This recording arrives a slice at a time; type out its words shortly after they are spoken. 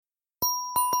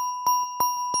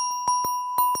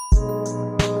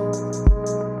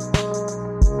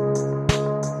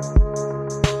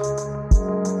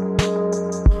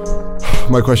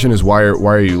my question is why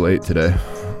are you late today?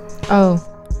 Oh,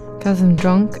 because I'm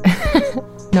drunk?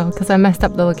 No, because I messed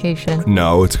up the location.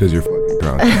 No, it's because you're fucking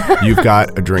drunk. You've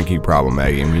got a drinking problem,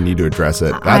 Maggie, and we need to address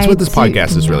it. That's what this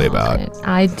podcast is really about.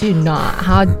 I do not.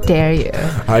 How dare you?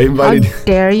 I invited... How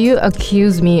dare you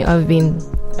accuse me of being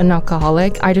an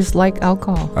alcoholic? I just like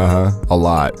alcohol. A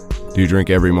lot. Do you drink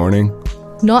every morning?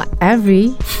 Not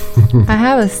every. I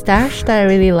have a stash that I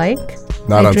really like.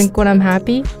 I drink when I'm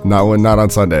happy. Not on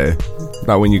Sunday.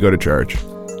 Not when you go to church.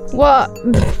 Well,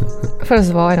 first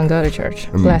of all, I don't go to church.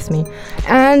 Bless me.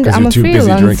 And I'm a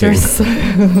freelancer, so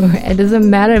it doesn't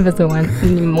matter if it's a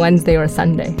Wednesday or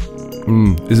Sunday.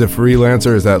 Is it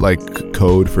freelancer? Is that like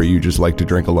code for you just like to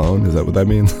drink alone? Is that what that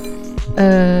means?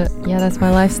 Yeah, that's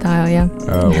my lifestyle, yeah.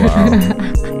 Oh, wow.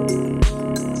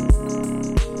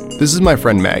 This is my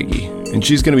friend Maggie, and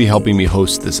she's going to be helping me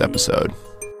host this episode.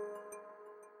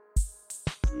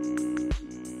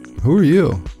 Who are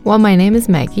you? Well, my name is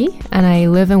Maggie, and I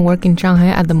live and work in Shanghai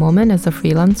at the moment as a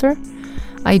freelancer.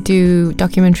 I do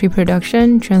documentary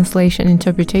production, translation,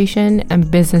 interpretation,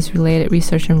 and business-related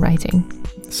research and writing.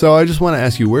 So I just want to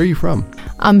ask you, where are you from?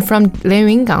 I'm from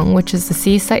Lianyungang, which is a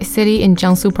seaside city in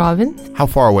Jiangsu province. How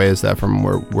far away is that from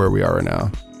where we are right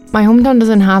now? My hometown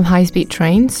doesn't have high-speed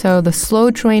trains, so the slow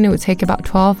train, it would take about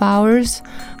 12 hours.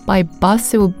 By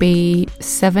bus, it would be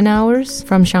 7 hours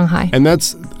from Shanghai. And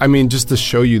that's, just to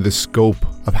show you the scope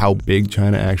of how big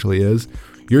China actually is,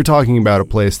 you're talking about a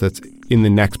place that's in the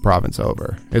next province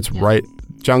over. It's right,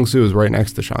 Jiangsu is right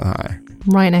next to Shanghai.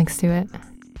 Right next to it.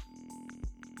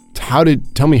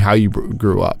 Tell me how you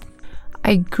grew up.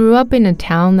 I grew up in a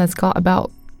town that's got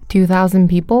about 2,000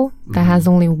 people that has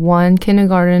only one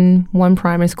kindergarten, one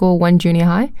primary school, one junior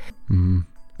high. Mm-hmm.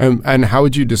 And how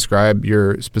would you describe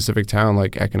your specific town,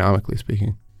 like economically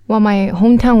speaking? Well, my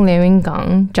hometown,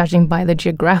 Lianyungang, judging by the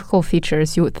geographical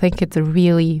features, you would think it's a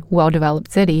really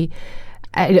well-developed city.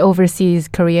 It oversees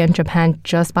Korea and Japan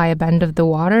just by a bend of the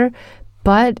water.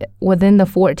 But within the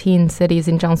 14 cities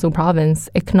in Jiangsu province,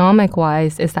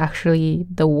 economic-wise, it's actually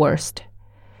the worst.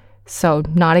 So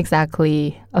not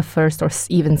exactly a first or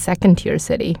even second-tier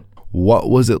city. What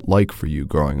was it like for you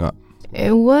growing up?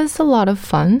 It was a lot of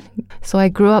fun. So I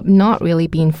grew up not really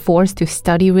being forced to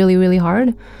study really, really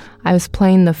hard. I was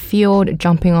playing the field,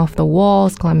 jumping off the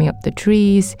walls, climbing up the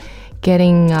trees,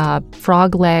 getting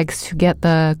frog legs to get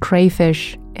the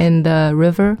crayfish in the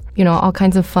river. You know, all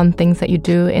kinds of fun things that you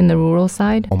do in the rural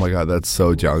side. Oh my God, that's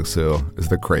so Jiangsu, is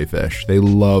the crayfish. They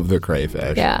love the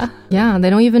crayfish. Yeah, they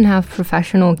don't even have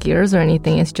professional gears or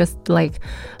anything. It's just like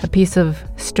a piece of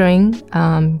string,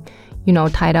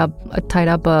 tied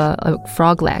up a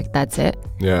frog leg. That's it.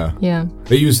 Yeah. Yeah.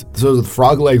 So the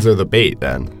frog legs are the bait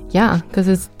then? Yeah, because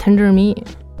it's tender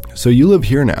meat. So you live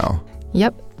here now?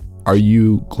 Yep. Are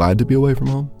you glad to be away from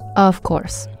home? Of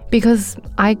course. Because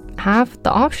I have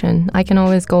the option. I can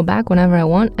always go back whenever I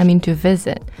want, to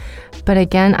visit. But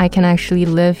again, I can actually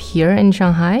live here in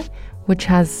Shanghai, which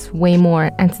has way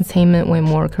more entertainment, way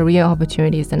more career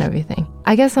opportunities and everything.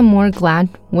 I guess I'm more glad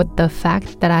with the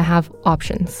fact that I have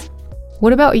options.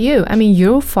 What about you?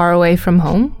 You're far away from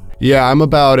home. Yeah, I'm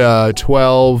about a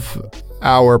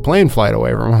 12-hour plane flight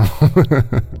away from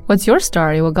home. What's your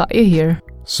story? What got you here?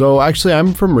 So actually,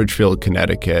 I'm from Ridgefield,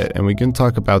 Connecticut, and we can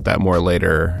talk about that more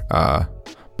later.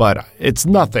 But it's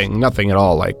nothing at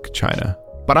all like China.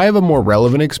 But I have a more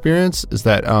relevant experience is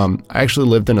that I actually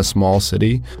lived in a small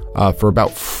city for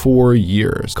about 4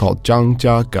 years called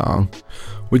Zhangjiagang,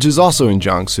 which is also in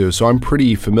Jiangsu. So I'm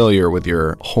pretty familiar with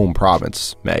your home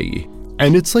province, Maggie.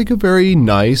 And it's like a very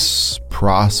nice,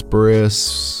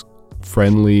 prosperous,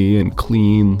 friendly, and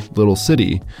clean little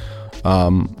city.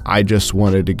 I just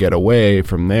wanted to get away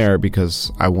from there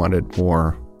because I wanted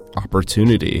more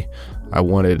opportunity. I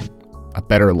wanted a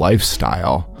better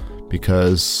lifestyle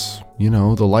because,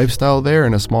 the lifestyle there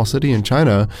in a small city in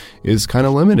China is kind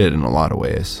of limited in a lot of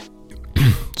ways.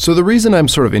 So the reason I'm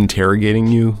sort of interrogating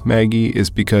you, Maggie,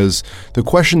 is because the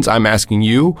questions I'm asking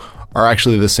you are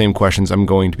actually the same questions I'm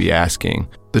going to be asking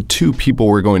the two people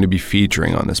we're going to be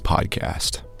featuring on this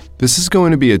podcast. This is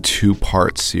going to be a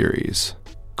 2-part series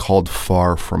called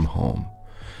Far From Home.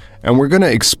 And we're going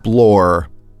to explore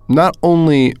not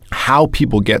only how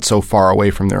people get so far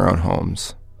away from their own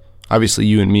homes. Obviously,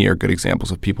 you and me are good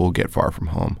examples of people who get far from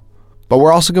home. But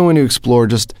we're also going to explore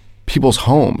just people's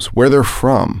homes, where they're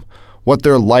from, what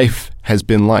their life has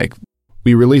been like.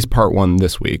 We released part 1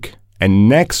 this week, and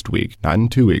next week, not in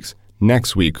 2 weeks,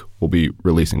 next week we'll be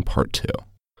releasing part 2.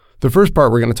 The first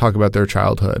part, we're going to talk about their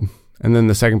childhood, and then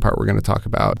the second part, we're going to talk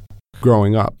about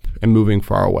growing up and moving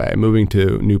far away, moving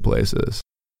to new places.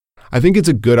 I think it's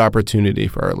a good opportunity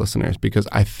for our listeners because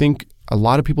I think a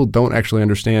lot of people don't actually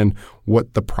understand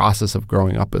what the process of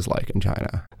growing up is like in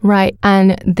China. Right,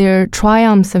 and their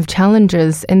triumphs of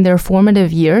challenges in their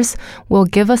formative years will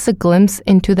give us a glimpse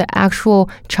into the actual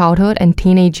childhood and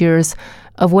teenage years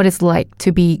of what it's like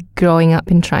to be growing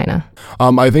up in China.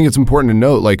 I think it's important to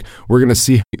note, like, we're going to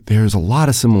see there's a lot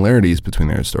of similarities between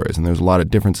their stories and there's a lot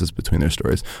of differences between their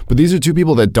stories. But these are two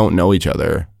people that don't know each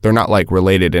other. They're not like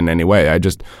related in any way.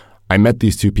 I met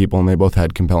these two people and they both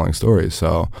had compelling stories.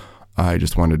 So I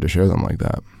just wanted to share them like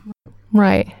that.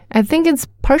 Right. I think it's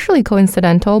partially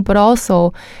coincidental, but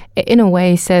also in a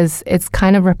way says it's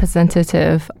kind of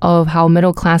representative of how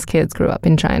middle-class kids grew up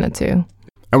in China too.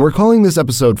 And we're calling this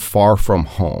episode Far From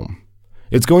Home.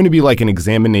 It's going to be like an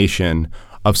examination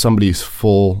of somebody's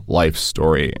full life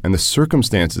story and the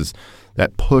circumstances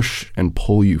that push and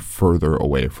pull you further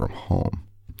away from home.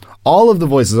 All of the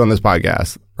voices on this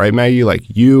podcast, right, Maggie? Like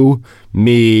you,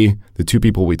 me, the two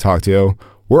people we talked to,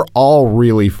 we're all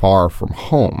really far from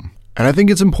home. And I think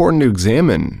it's important to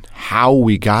examine how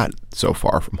we got so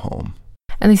far from home.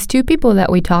 And these two people that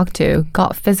we talked to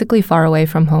got physically far away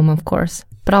from home, of course.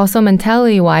 But also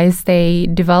mentality-wise, they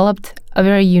developed a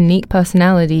very unique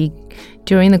personality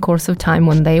during the course of time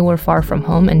when they were far from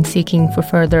home and seeking for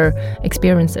further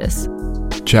experiences.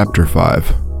 Chapter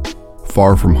 5,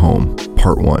 Far From Home,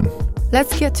 Part 1.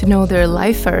 Let's get to know their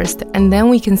life first, and then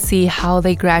we can see how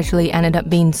they gradually ended up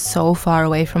being so far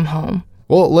away from home.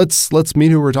 Well, let's meet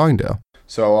who we're talking to.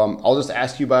 So I'll just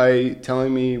ask you by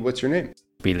telling me what's your name.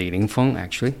 Li Lingfeng,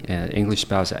 actually. English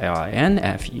spells Linfeng.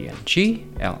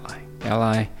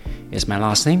 Li is my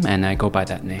last name, and I go by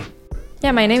that name.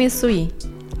 Yeah, my name is Sui.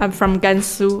 I'm from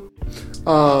Gansu.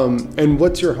 And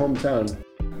what's your hometown?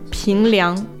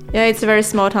 Pingliang. Yeah, it's a very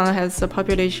small town. It has a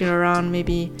population around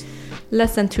maybe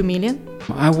less than 2 million.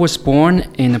 I was born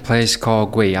in a place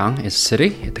called Guiyang. It's a city,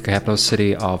 the capital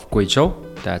city of Guizhou.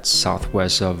 That's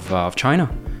southwest of China,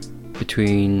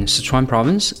 between Sichuan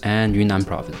province and Yunnan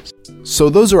province. So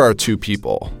those are our two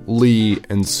people, Li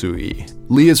and Sui.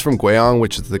 Li is from Guiyang,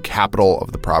 which is the capital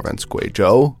of the province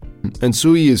Guizhou, and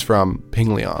Sui is from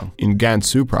Pingliang in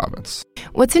Gansu province.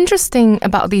 What's interesting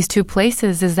about these two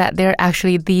places is that they're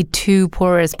actually the two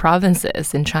poorest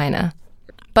provinces in China.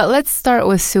 But let's start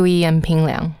with Sui and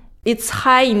Pingliang. It's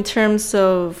high in terms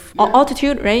of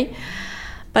altitude, right?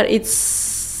 But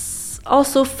it's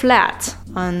also flat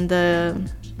on the...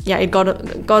 Yeah, it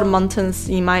got mountains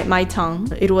in my town.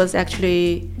 It was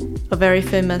actually a very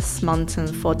famous mountain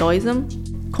for Taoism,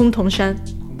 Kongtongshan.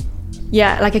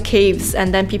 Yeah, like a caves,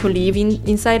 and then people live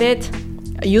inside it.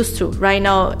 Used to. Right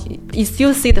now, you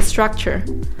still see the structure.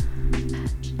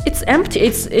 It's empty.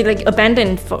 It's like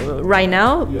abandoned right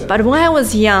now. Yeah. But when I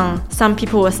was young, some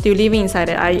people were still living inside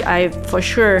it. I for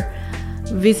sure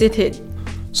visited.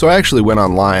 So I actually went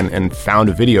online and found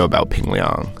a video about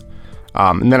Pingliang.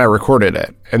 And then I recorded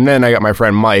it. And then I got my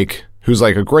friend Mike, who's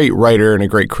like a great writer and a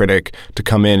great critic, to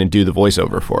come in and do the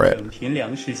voiceover for it.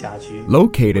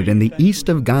 Located in the east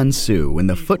of Gansu, in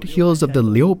the foothills of the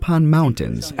Liupan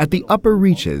Mountains, at the upper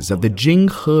reaches of the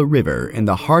Jinghe River in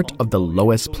the heart of the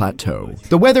lowest plateau.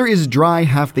 The weather is dry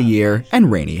half the year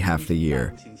and rainy half the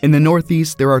year. In the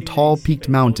northeast, there are tall peaked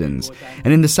mountains,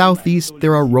 and in the southeast,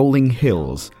 there are rolling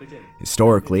hills.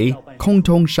 Historically,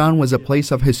 Kongtongshan was a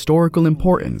place of historical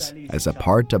importance as a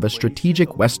part of a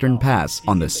strategic western pass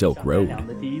on the Silk Road.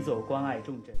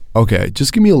 Okay,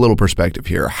 just give me a little perspective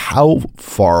here. How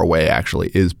far away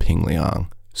actually is Pingliang,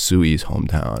 Sui's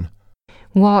hometown?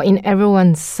 Well, in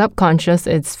everyone's subconscious,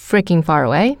 it's freaking far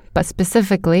away, but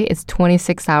specifically, it's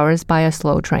 26 hours by a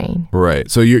slow train. Right.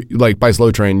 So you're like by slow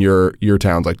train, your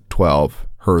town's like 12.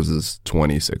 Hers is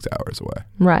 26 hours away.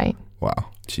 Right.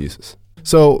 Wow. Jesus.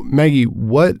 So, Maggie,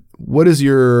 what is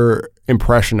your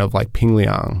impression of like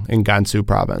Pingliang in Gansu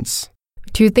province?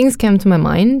 Two things came to my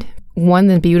mind. One,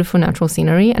 the beautiful natural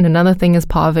scenery, and another thing is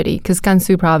poverty, because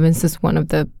Gansu province is one of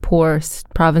the poorest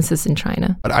provinces in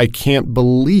China. But I can't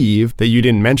believe that you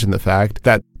didn't mention the fact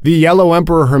that the Yellow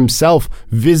Emperor himself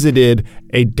visited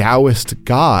a Taoist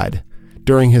god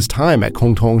during his time at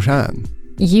Kongtongshan.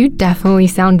 You definitely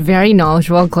sound very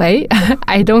knowledgeable, Clay.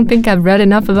 I don't think I've read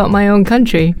enough about my own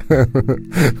country.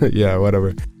 Yeah,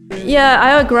 whatever. Yeah,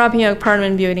 I grew up in an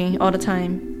apartment building all the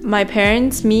time. My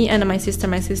parents, me, and my sister.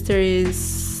 My sister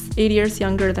is 8 years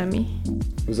younger than me.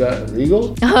 Was that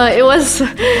illegal? It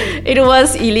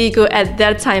was illegal at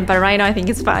that time, but right now I think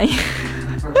it's fine.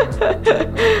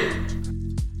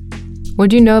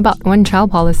 What do you know about one-child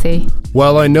policy?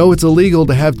 Well, I know it's illegal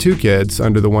to have two kids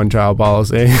under the one-child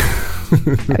policy.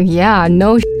 Yeah,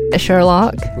 no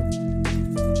Sherlock.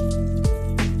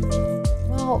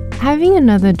 Well, Having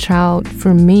another child,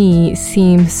 for me,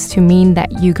 seems to mean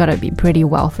that you gotta be pretty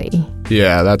wealthy.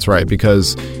 Yeah, that's right.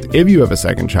 Because if you have a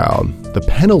second child, the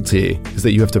penalty is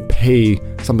that you have to pay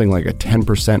something like a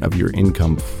 10% of your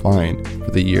income fine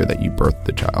for the year that you birthed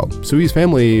the child. Sui's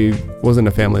family wasn't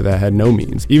a family that had no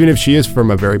means, even if she is from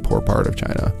a very poor part of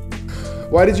China.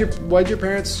 Why did your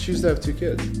parents choose to have 2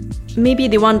 kids? Maybe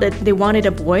they wanted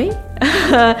a boy.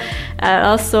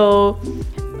 Also,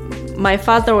 my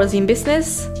father was in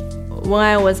business. When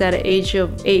I was at the age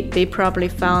of 8, they probably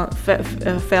felt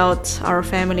our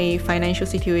family financial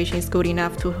situation is good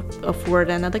enough to afford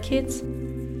another kids.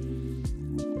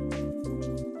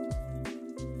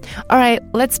 All right,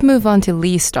 let's move on to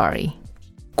Li's story.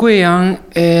 Guiyang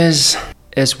is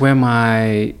where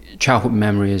my childhood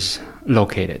memory is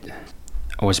located.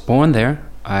 I was born there.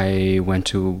 I went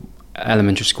to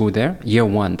elementary school there, year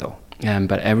 1 though.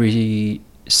 But every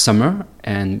summer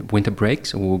and winter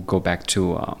breaks, we'll go back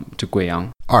to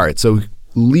Guiyang. All right, so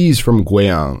Li's from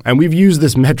Guiyang, and we've used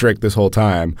this metric this whole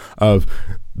time of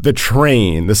the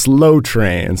train, the slow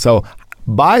train. So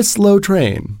by slow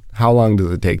train, how long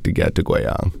does it take to get to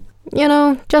Guiyang? You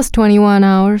know, just 21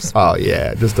 hours. Oh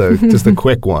yeah, just a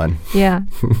quick one. Yeah.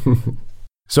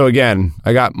 So again,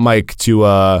 I got Mike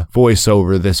to voice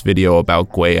over this video about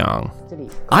Guiyang.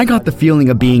 I got the feeling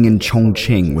of being in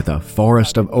Chongqing with a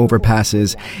forest of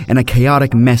overpasses and a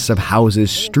chaotic mess of houses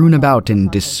strewn about in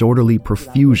disorderly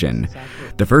profusion.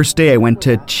 The first day I went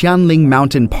to Qianling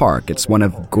Mountain Park. It's one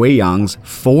of Guiyang's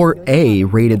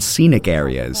 4A rated scenic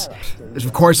areas.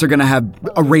 Of course they're going to have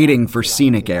a rating for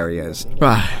scenic areas.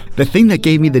 The thing that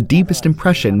gave me the deepest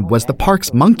impression was the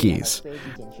park's monkeys.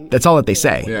 That's all that they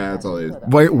say. Yeah, that's all it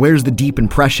is. Where's the deep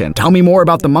impression? Tell me more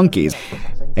about the monkeys.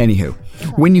 Anywho,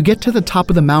 when you get to the top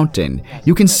of the mountain,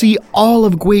 you can see all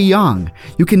of Guiyang.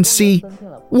 You can see,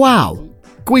 wow,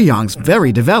 Guiyang's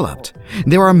very developed.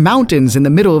 There are mountains in the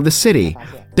middle of the city.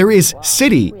 There is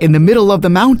city in the middle of the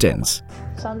mountains.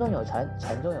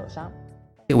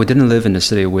 We didn't live in the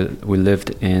city. We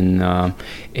lived in a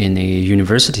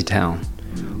university town,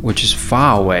 which is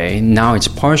far away. Now it's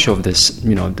partial of this,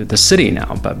 the city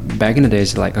now. But back in the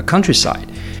days, like a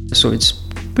countryside. So it's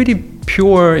pretty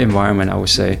pure environment, I would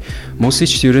say. Mostly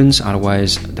students,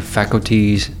 otherwise the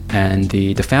faculties and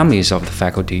the families of the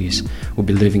faculties will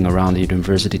be living around the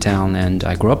university town, and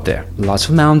I grew up there. Lots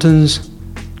of mountains,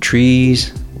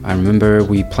 trees. I remember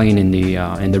we playing in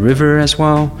the river as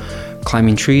well,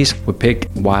 climbing trees. We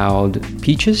picked wild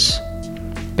peaches,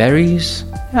 berries.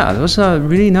 Yeah, those are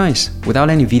really nice. Without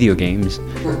any video games,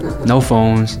 no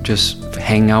phones, just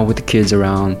hang out with the kids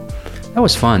around. That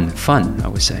was fun, I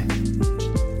would say.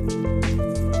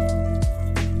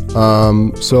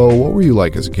 So what were you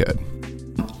like as a kid?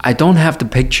 I don't have the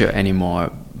picture anymore,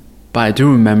 but I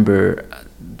do remember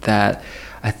that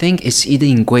I think it's either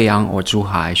in Guiyang or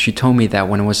Zhuhai. She told me that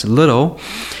when I was little,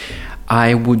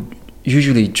 I would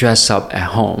usually dress up at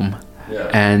home. Yeah.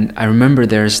 And I remember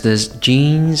there's this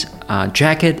jeans,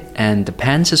 jacket, and the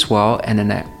pants as well. And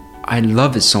then I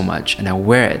love it so much, and I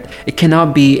wear it. It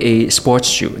cannot be a sports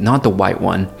shoe, not the white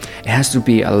one. It has to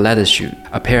be a leather shoe,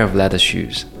 a pair of leather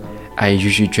shoes. I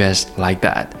usually dress like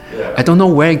that. Yeah. I don't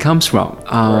know where it comes from.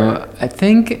 I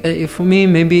think for me,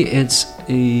 maybe it's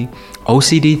a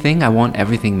OCD thing. I want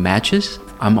everything matches.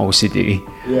 I'm OCD.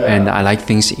 Yeah. And I like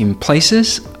things in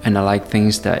places, and I like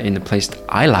things that in the place that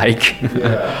I like.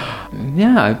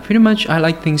 Yeah, pretty much I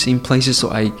like things in places,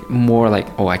 so I more like,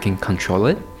 I can control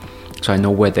it. So I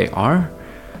know where they are.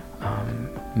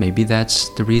 Maybe that's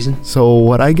the reason. So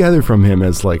what I gather from him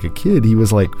as like a kid, he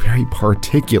was like very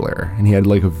particular, and he had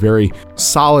like a very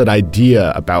solid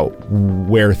idea about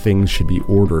where things should be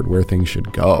ordered, where things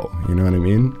should go. You know what I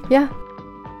mean? Yeah.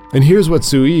 And here's what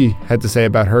Sui had to say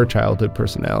about her childhood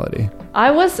personality.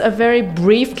 I was a very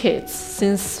brave kid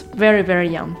since very, very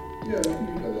young. Yeah,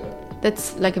 you know that.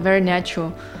 That's like very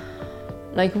natural.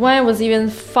 Like when I was even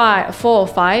 4 or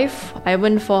 5, I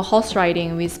went for horse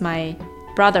riding with my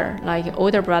brother, like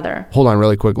older brother. Hold on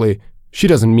really quickly. She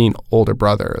doesn't mean older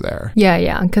brother there.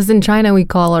 Yeah, because in China we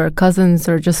call our cousins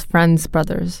or just friends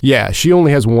brothers. Yeah, she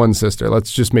only has one sister.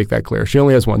 Let's just make that clear. She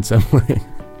only has one sibling.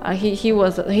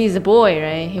 He's a boy,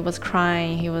 right? He was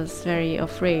crying. He was very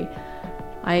afraid.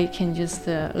 I can just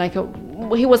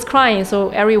he was crying, so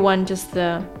everyone just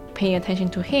paying attention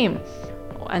to him,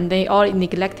 and they all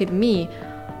neglected me.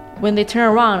 When they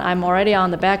turn around, I'm already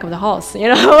on the back of the horse.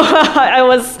 I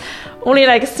was only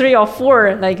like 3 or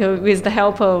 4, like with the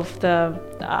help of the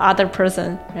other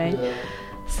person, right? Yeah.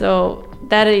 So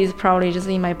that is probably just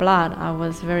in my blood. I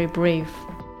was very brave.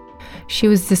 She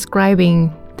was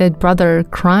describing the brother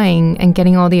crying and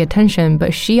getting all the attention,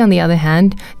 but she, on the other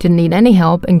hand, didn't need any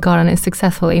help and got on it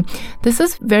successfully. This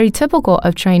is very typical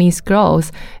of Chinese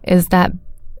girls, is that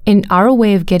in our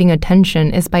way of getting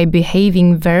attention is by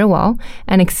behaving very well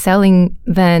and excelling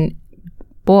than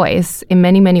boys in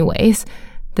many, many ways.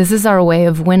 This is our way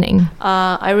of winning.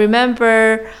 I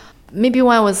remember maybe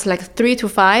when I was like 3 to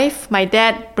 5, my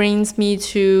dad brings me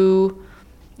to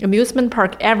amusement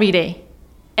park every day.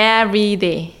 Every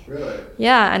day. Really?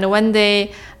 Yeah, and one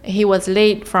day he was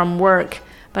late from work,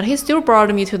 but he still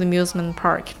brought me to the amusement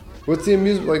park. What's the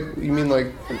amusement, like, you mean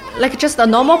like Just a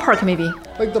normal park maybe.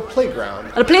 the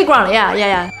playground? The playground,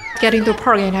 yeah. Getting to the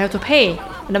park, you have to pay.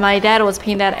 And my dad was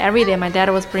paying that every day. My dad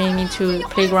was bringing me to the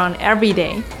playground every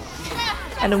day.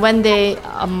 And one day,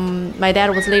 my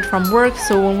dad was late from work,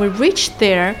 so when we reached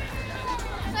there,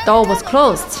 door was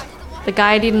closed. The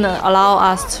guy didn't allow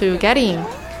us to get in.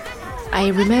 I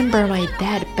remember my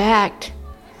dad begged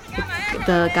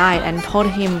the guy and told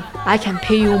him, I can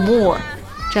pay you more,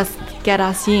 just get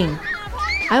us in.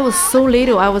 I was so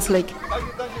little, I was like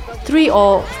 3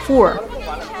 or 4.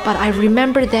 But I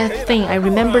remember that thing, I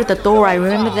remember the door, I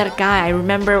remember that guy, I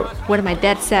remember what my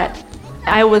dad said.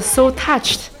 I was so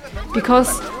touched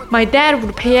because my dad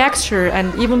would pay extra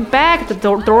and even beg the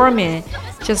doorman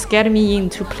just get me in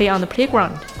to play on the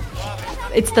playground.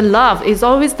 It's the love, it's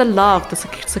always the love, the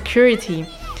security.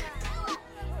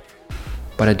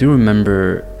 But I do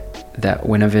remember that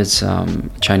whenever it's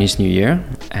Chinese New Year,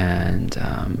 and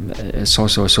it's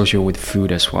also associated with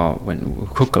food as well, when we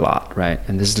cook a lot, right?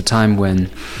 And this is the time when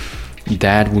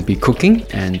Dad will be cooking,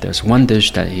 and there's one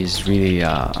dish that he's really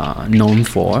known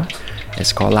for.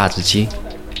 It's called 辣子鸡.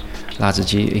 辣子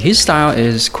鸡. His style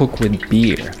is cooked with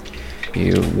beer.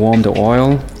 You warm the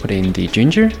oil, put in the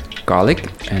ginger, garlic,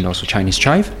 and also Chinese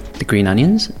chive, the green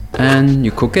onions, and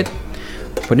you cook it,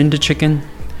 put in the chicken,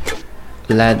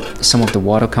 let some of the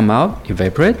water come out,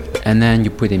 evaporate, and then you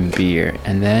put in beer,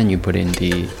 and then you put in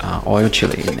the oil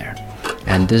chili in there.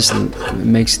 And this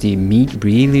makes the meat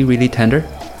really, really tender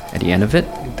at the end of it,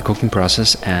 the cooking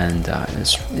process, and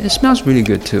it smells really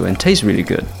good too, and tastes really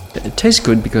good. It tastes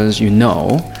good because you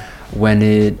know when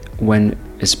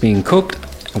it's being cooked,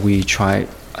 we try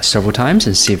several times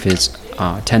and see if it's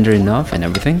tender enough and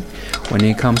everything. When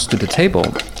it comes to the table,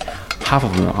 half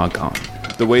of them are gone.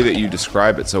 The way that you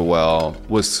describe it so well,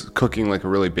 was cooking like a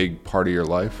really big part of your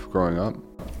life growing up?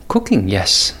 Cooking,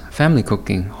 yes. Family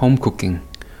cooking, home cooking.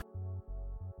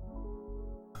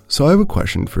 So I have a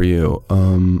question for you.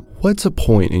 What's a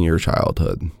point in your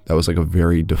childhood that was like a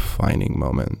very defining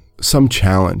moment? Some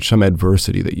challenge, some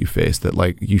adversity that you faced that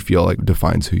like you feel like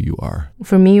defines who you are?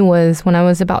 For me was when I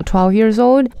was about 12 years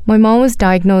old. My mom was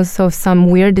diagnosed with some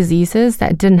weird diseases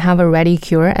that didn't have a ready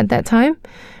cure at that time.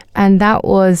 And that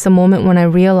was a moment when I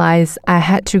realized I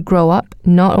had to grow up,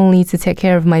 not only to take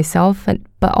care of myself,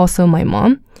 but also my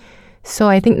mom. So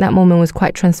I think that moment was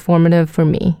quite transformative for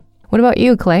me. What about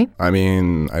you, Clay? I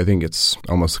mean, I think it's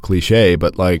almost cliche,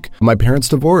 but like my parents'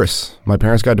 divorce. My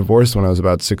parents got divorced when I was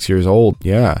about 6 years old.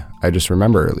 Yeah, I just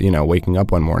remember, waking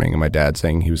up one morning and my dad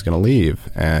saying he was going to leave.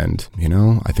 And,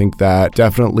 I think that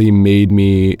definitely made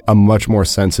me a much more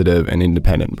sensitive and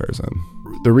independent person.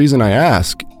 The reason I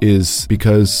ask is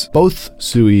because both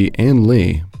Sui and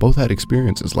Lee both had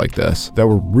experiences like this that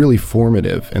were really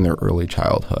formative in their early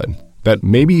childhood that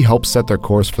maybe helped set their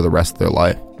course for the rest of their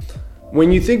life.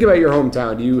 When you think about your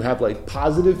hometown, do you have like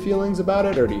positive feelings about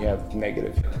it or do you have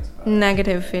negative feelings?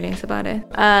 Negative feelings about it.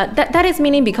 That is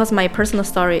meaning because my personal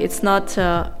story, it's not,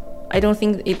 I don't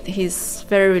think it is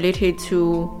very related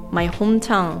to my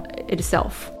hometown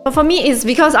itself. But for me, it's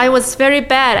because I was very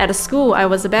bad at school. I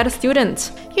was a bad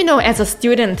student. As a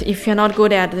student, if you're not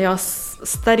good at your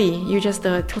study, you just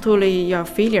totally, you're a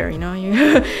failure,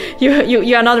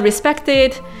 you are not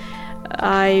respected.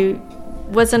 I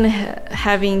wasn't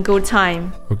having good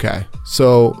time. Okay,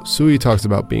 so Sui talks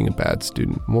about being a bad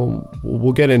student.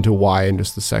 We'll get into why in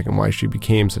just a second, why she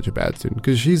became such a bad student,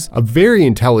 because she's a very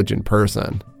intelligent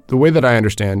person. The way that I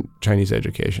understand Chinese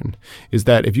education is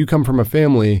that if you come from a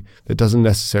family that doesn't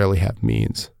necessarily have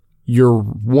means, your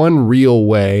one real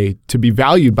way to be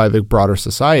valued by the broader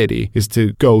society is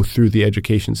to go through the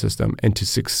education system and to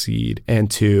succeed and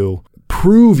to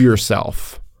prove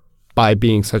yourself by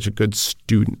being such a good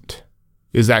student.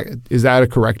 Is that a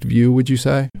correct view, would you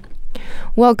say?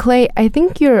 Well, Clay, I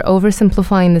think you're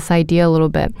oversimplifying this idea a little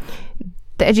bit.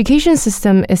 The education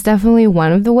system is definitely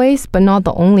one of the ways, but not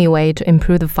the only way to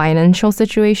improve the financial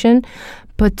situation.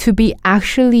 But to be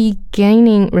actually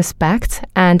gaining respect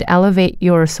and elevate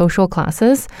your social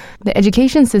classes, the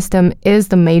education system is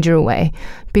the major way.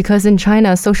 Because in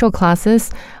China, social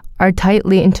classes are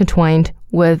tightly intertwined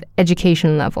with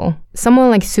education level. Someone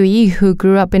like Su Yi, who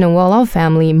grew up in a well-off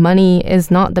family, money is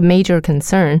not the major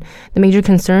concern. The major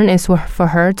concern is for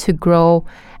her to grow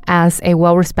as a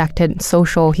well-respected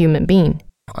social human being.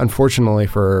 Unfortunately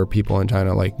for people in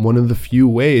China, like one of the few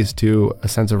ways to a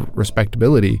sense of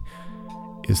respectability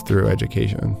is through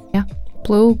education. Yeah.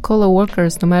 Blue-collar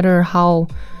workers, no matter how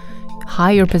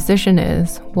high your position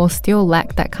is, will still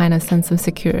lack that kind of sense of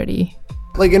security.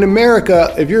 Like in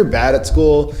America, if you're bad at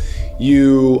school,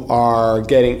 you are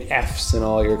getting Fs in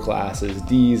all your classes,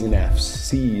 Ds and Fs,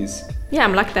 Cs. Yeah,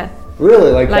 I'm like that.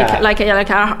 Really, like that?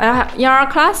 In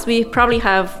our class, we probably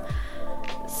have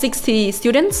 60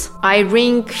 students. I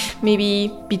rank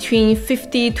maybe between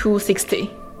 50 to 60.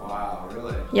 Wow,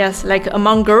 really? Yes, like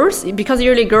among girls, because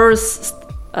usually girls'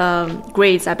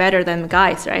 grades are better than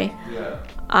guys, right? Yeah.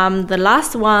 The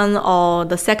last one or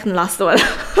the second last one.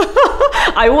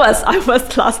 I was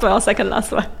last one or second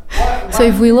last one. So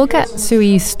if we look at Su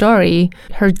Yi's story,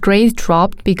 her grades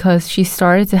dropped because she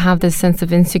started to have this sense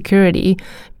of insecurity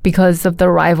because of the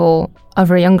arrival of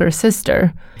her younger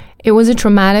sister. It was a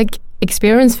traumatic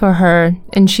experience for her,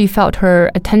 and she felt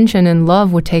her attention and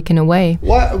love were taken away.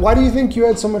 Why do you think you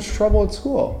had so much trouble at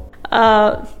school?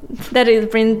 That is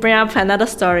bring up another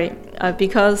story.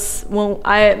 Because when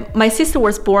my sister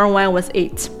was born when I was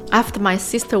 8. After my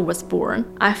sister was born,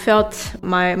 I felt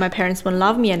my parents wouldn't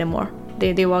love me anymore.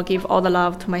 They will give all the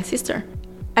love to my sister.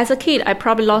 As a kid, I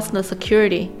probably lost the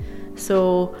security,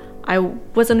 so I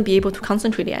wasn't be able to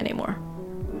concentrate anymore.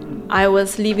 I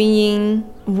was living in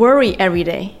worry every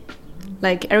day.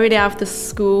 Like every day after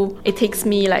school, it takes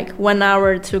me like 1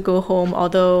 hour to go home,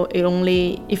 although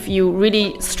if you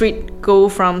really straight go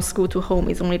from school to home,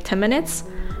 it's only 10 minutes.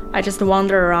 I just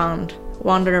wander around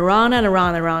and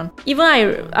around.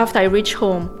 Even after I reach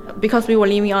home, because we were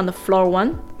living on the floor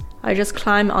 1, I just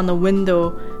climb on the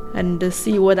window and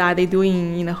see what are they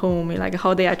doing in the home, like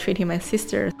how they are treating my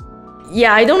sister.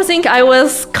 Yeah, I don't think I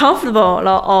was comfortable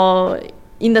or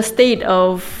in the state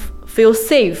of feel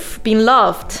safe, being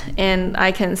loved, and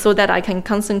so that I can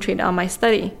concentrate on my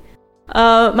study.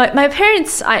 My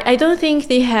parents, I don't think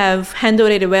they have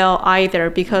handled it well either,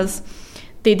 because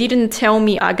they didn't tell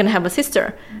me I'm gonna have a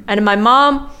sister. And my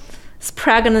mom's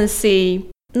pregnancy,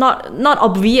 not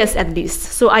obvious at least,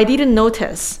 so I didn't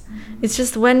notice. It's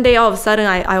just one day all of a sudden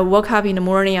I woke up in the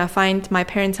morning, I find my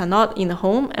parents are not in the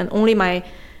home, and only my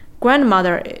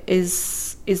grandmother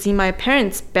is in my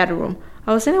parents' bedroom.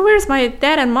 I was saying, where's my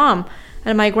dad and mom?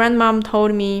 And my grandmom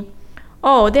told me,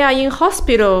 oh, they are in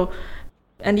hospital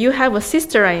and you have a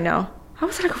sister right now. I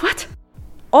was like, what?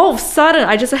 All of a sudden,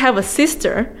 I just have a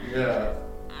sister. Yeah.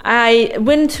 I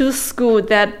went to school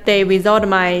that day without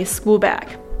my school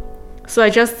bag. So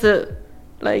I just,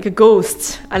 like a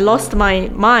ghost. I lost my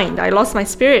mind. I lost my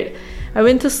spirit. I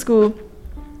went to school.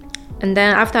 And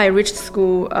then after I reached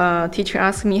school, teacher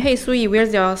asked me, hey, Su Yi,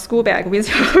 where's your school bag? Where's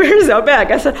your bag?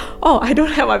 I said, oh, I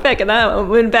don't have my bag. And then I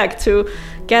went back to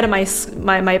get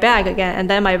my bag again. And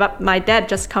then my dad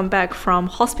just come back from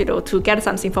hospital to get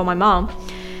something for my mom.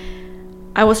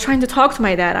 I was trying to talk to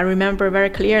my dad. I remember very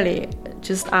clearly,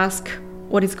 just ask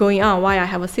what is going on, why I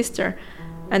have a sister.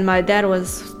 And my dad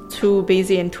was too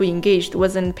busy and too engaged,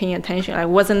 wasn't paying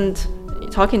attention, wasn't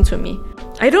talking to me.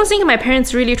 I don't think my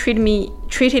parents really treated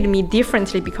me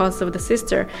differently because of the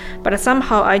sister, but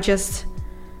somehow I just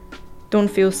don't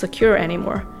feel secure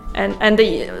anymore. And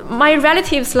my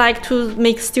relatives like to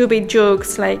make stupid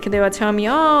jokes, like they will tell me,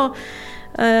 oh,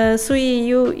 Su Yi,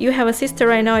 you have a sister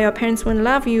right now, your parents won't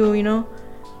love you, you know.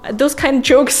 Those kind of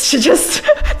jokes are just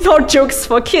not jokes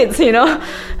for kids, you know.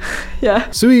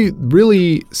 Yeah. Su Yi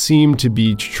really seemed to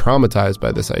be traumatized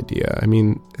by this idea. I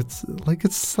mean, it's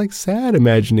like sad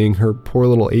imagining her poor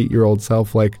little 8-year-old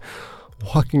self like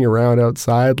walking around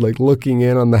outside, like looking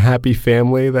in on the happy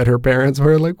family that her parents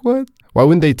were. Like, what? Why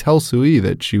wouldn't they tell Su Yi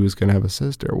that she was going to have a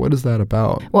sister? What is that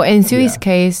about? Well, in Su Yi's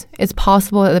case, it's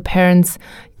possible that the parents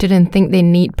didn't think they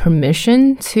need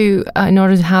permission to in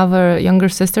order to have a younger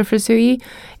sister for Su Yi.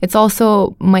 It's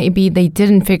also might be they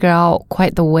didn't figure out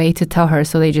quite the way to tell her,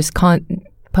 so they just can't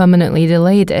permanently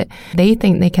delayed it. They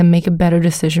think they can make a better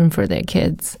decision for their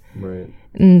kids. Right.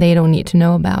 And they don't need to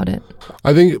know about it.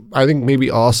 I think maybe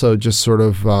also just sort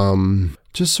of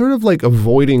like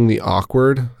avoiding the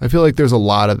awkward. I feel like there's a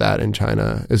lot of that in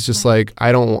China. It's just like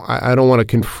I don't want to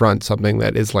confront something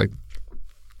that is like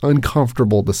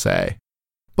uncomfortable to say.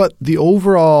 But the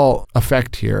overall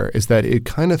effect here is that it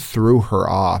kind of threw her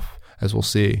off, as we'll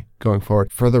see going forward,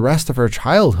 for the rest of her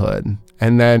childhood,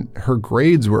 and that her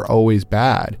grades were always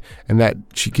bad, and that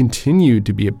she continued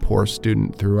to be a poor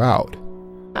student throughout.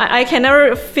 I can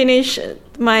never finish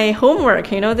my homework.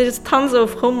 There's tons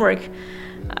of homework.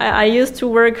 I used to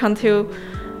work until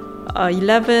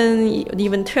 11,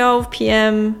 even 12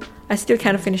 p.m. I still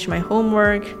can't finish my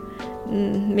homework.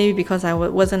 Maybe because I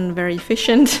wasn't very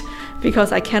efficient,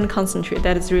 because I can't concentrate.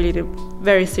 That is really the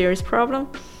very serious problem.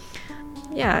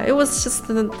 Yeah, it was just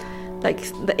the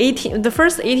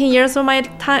first 18 years of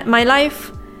my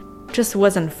life just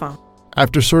wasn't fun.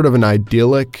 After sort of an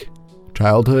idyllic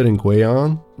childhood in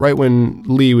Guiyang, right when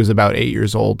Li was about 8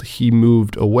 years old, he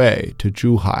moved away to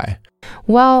Zhuhai.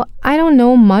 Well, I don't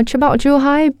know much about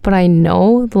Zhuhai, but I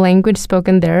know the language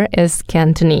spoken there is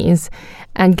Cantonese.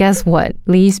 And guess what?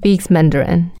 Li speaks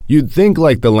Mandarin. You'd think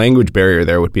like the language barrier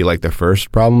there would be like the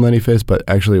first problem that he faced, but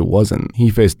actually it wasn't. He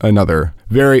faced another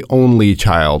very only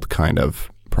child kind of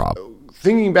problem.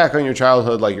 Thinking back on your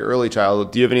childhood, like your early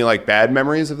childhood, do you have any like bad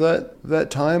memories of that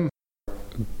time?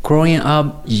 Growing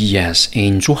up, yes,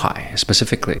 in Zhuhai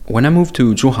specifically. When I moved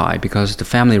to Zhuhai, because the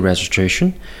family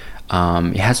registration,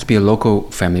 it has to be a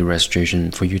local family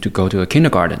registration for you to go to a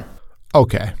kindergarten.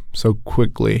 Okay, so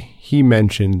quickly, he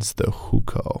mentions the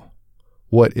hukou.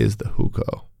 What is the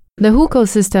hukou? The hukou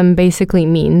system basically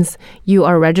means you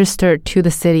are registered to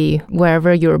the city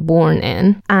wherever you're born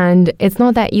in. And it's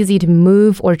not that easy to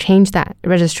move or change that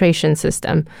registration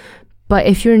system. But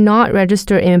if you're not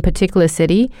registered in a particular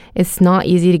city, it's not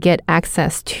easy to get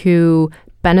access to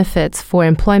benefits for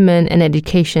employment and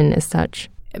education as such.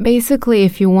 Basically,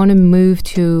 if you want to move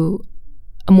to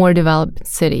a more developed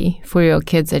city for your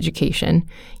kids' education,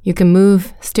 you can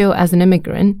move still as an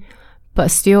immigrant,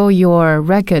 but still your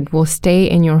record will stay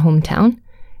in your hometown.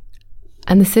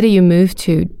 And the city you move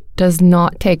to does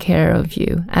not take care of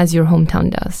you as your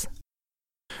hometown does.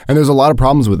 And there's a lot of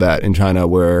problems with that in China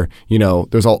where,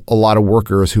 there's a lot of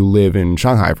workers who live in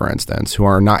Shanghai, for instance, who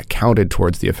are not counted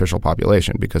towards the official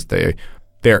population because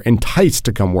they're enticed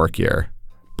to come work here,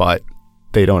 but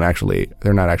they're not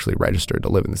actually registered to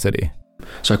live in the city.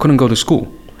 So I couldn't go to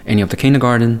school, any of the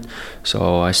kindergarten.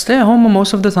 So I stay at home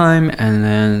most of the time. And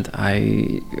then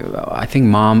I think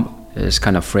mom is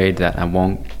kind of afraid that I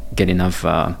won't get enough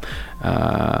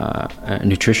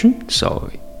nutrition.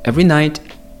 So every night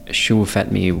she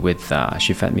fed me with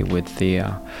the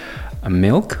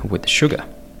milk with sugar.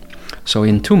 So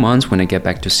in 2 months, when I get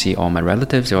back to see all my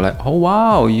relatives, they were like, "Oh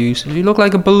wow, you look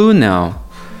like a balloon now."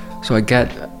 So I get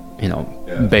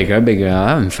bigger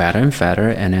and fatter,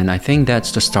 and then I think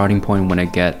that's the starting point when I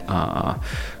get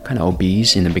kind of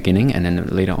obese in the beginning, and then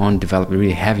later on develop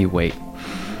really heavy weight.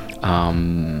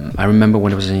 I remember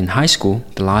when I was in high school,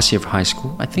 the last year of high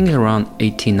school, I think around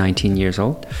 18, 19 years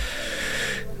old,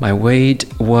 my weight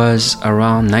was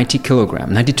around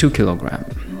 92 kilogram.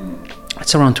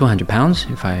 It's around 200 pounds,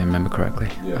 if I remember correctly.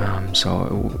 Yeah.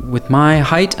 So with my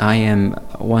height, I am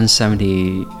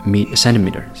 170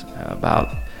 centimeters, about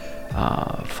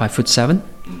 5'7".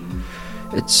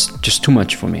 It's just too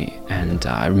much for me. And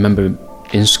I remember being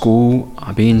in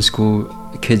school,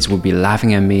 kids would be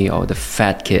laughing at me, "Oh, the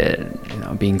fat kid,"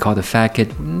 being called a fat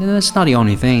kid. That's not the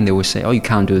only thing. They would say, "Oh, you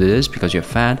can't do this because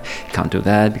you're fat. You can't do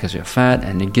that because you're fat,"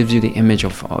 and it gives you the image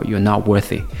of, "Oh, you're not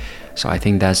worthy." So I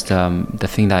think that's the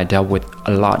thing that I dealt with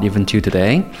a lot, even till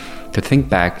today. To think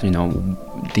back,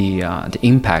 the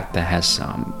impact that has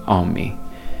on me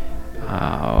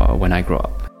when I grow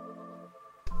up.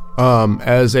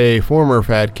 As a former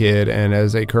fat kid and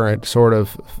as a current sort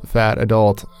of fat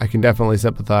adult, I can definitely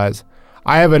sympathize.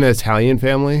 I have an Italian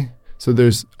family, so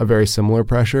there's a very similar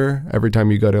pressure every time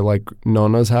you go to like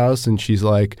Nona's house and she's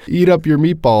like, "Eat up your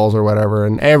meatballs" or whatever,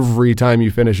 and every time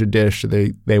you finish a dish,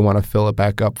 they want to fill it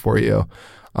back up for you.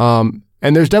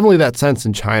 And there's definitely that sense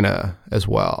in China as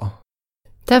well.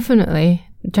 Definitely.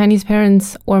 Chinese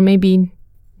parents, or maybe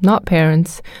not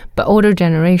parents, but older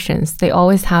generations, they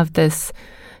always have this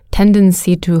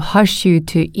tendency to hush you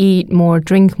to eat more,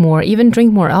 drink more, even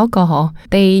drink more alcohol.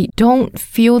 They don't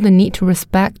feel the need to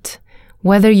respect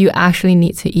whether you actually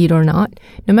need to eat or not,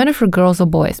 no matter for girls or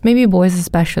boys, maybe boys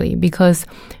especially, because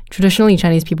traditionally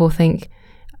Chinese people think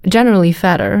generally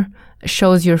fatter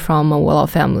shows you're from a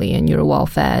well-off family and you're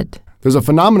well-fed. There's a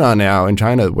phenomenon now in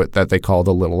China that they call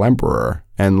the little emperor,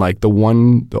 and like the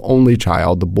only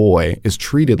child, the boy, is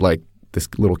treated like this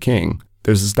little king.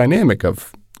 There's this dynamic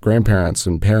of grandparents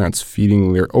and parents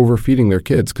overfeeding their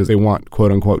kids because they want,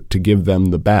 quote unquote, to give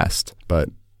them the best, but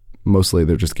mostly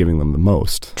they're just giving them the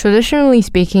most. Traditionally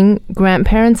speaking,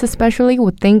 grandparents especially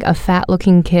would think a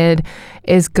fat-looking kid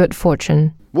is good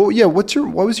fortune. Well, yeah, what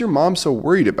was your mom so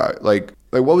worried about? Like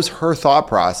what was her thought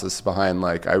process behind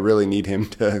like, I really need him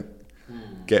to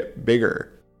get bigger?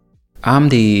 I'm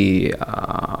the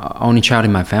only child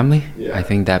in my family. Yeah. I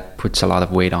think that puts a lot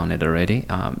of weight on it already.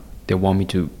 They want me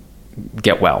to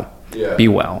get well. be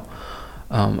well.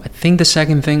 I think the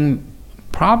second thing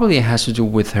probably has to do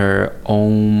with her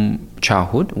own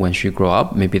childhood. When she grew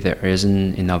up, maybe there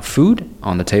isn't enough food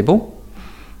on the table,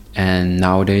 and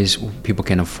nowadays people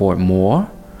can afford more,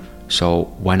 so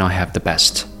why not have the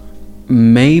best?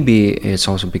 Maybe it's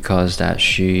also because that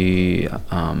she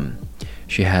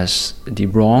has the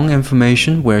wrong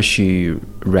information, where she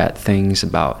read things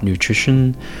about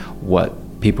nutrition,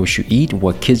 what people should eat,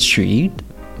 what kids should eat.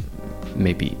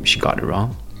 Maybe she got it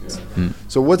wrong.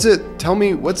 So tell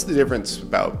me, what's the difference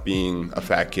about being a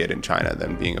fat kid in China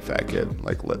than being a fat kid,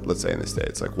 like let's say in the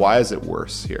States? Like, why is it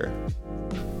worse here?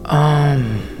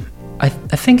 I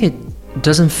think it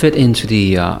doesn't fit into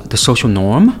the social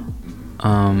norm.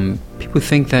 People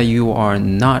think that you are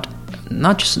not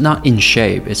just not in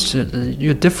shape, it's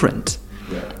you're different.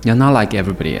 Yeah. You're not like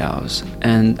everybody else.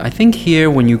 And I think here,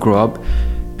 when you grow up,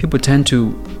 people tend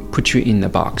to put you in a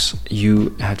box.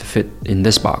 You have to fit in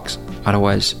this box,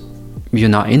 otherwise you're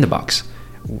not in the box,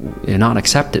 you're not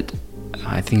accepted.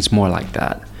 I think it's more like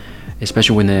that,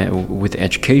 especially with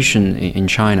education in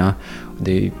China.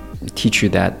 They teach you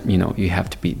that you have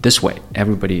to be this way,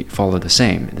 everybody follow the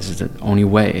same, this is the only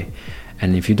way,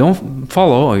 and if you don't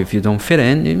follow or if you don't fit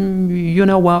in, you're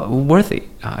not worthy.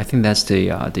 I think that's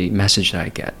the message that I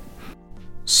get.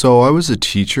 So I was a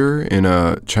teacher in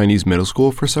a Chinese middle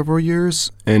school for several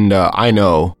years, and I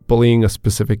know bullying a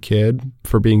specific kid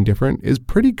for being different is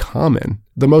pretty common.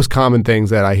 The most common things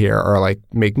that I hear are like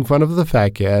making fun of the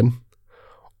fat kid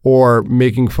or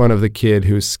making fun of the kid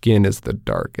whose skin is the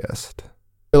darkest.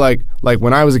 Like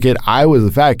when I was a kid, I was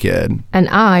a fat kid. And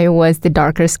I was the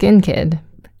darker skinned kid.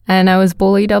 And I was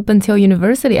bullied up until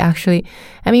university, actually.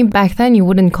 I mean, back then you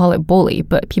wouldn't call it bully,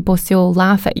 but people still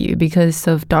laugh at you because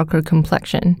of darker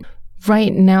complexion.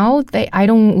 Right now, I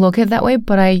don't look at it that way,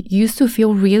 but I used to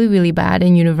feel really, really bad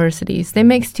in universities. They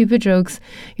make stupid jokes.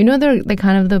 They're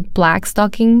kind of the black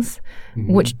stockings,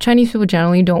 which Chinese people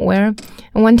generally don't wear.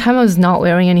 And one time I was not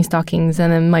wearing any stockings,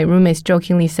 and then my roommates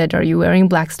jokingly said, "Are you wearing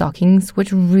black stockings?"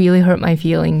 Which really hurt my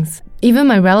feelings. Even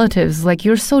my relatives,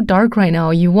 "You're so dark right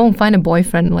now, you won't find a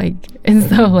boyfriend," and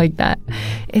stuff like that.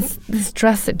 It's this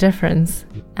drastic difference.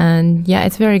 And yeah,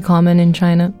 it's very common in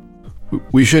China.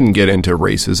 We shouldn't get into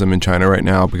racism in China right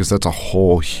now because that's a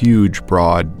whole huge,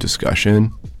 broad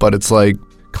discussion. But it's like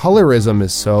colorism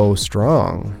is so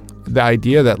strong. The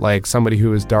idea that somebody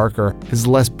who is darker is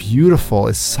less beautiful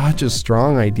is such a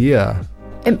strong idea.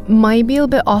 It might be a little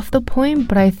bit off the point,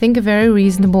 but I think a very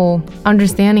reasonable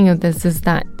understanding of this is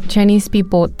that Chinese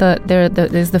people,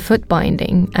 there's the foot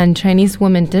binding, and Chinese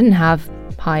women didn't have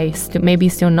maybe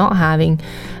still not having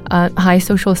high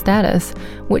social status,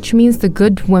 which means the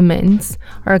good women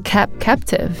are kept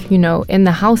captive, in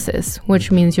the houses,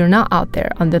 which means you're not out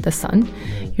there under the sun.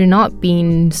 You're not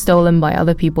being stolen by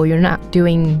other people. You're not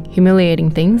doing humiliating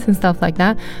things and stuff like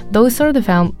that. Those are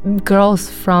the girls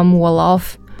from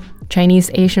well-off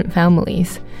Chinese Asian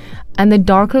families. And the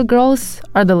darker girls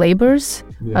are the laborers,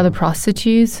 are the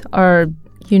prostitutes, are,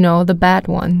 the bad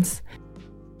ones.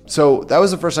 So that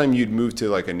was the first time you'd moved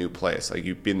to a new place,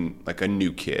 you'd been a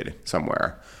new kid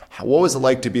somewhere. What was it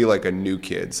like to be a new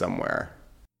kid somewhere?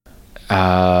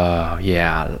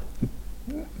 Yeah,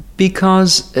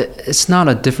 because it's not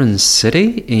a different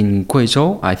city in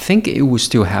Guizhou. I think it would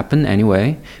still happen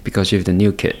anyway, because you're the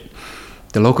new kid.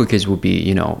 The local kids would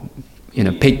be,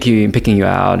 picking you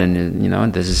out,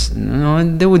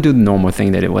 and they would do the normal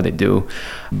thing what they do.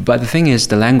 But the thing is,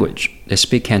 the language. They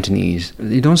speak Cantonese.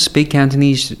 You don't speak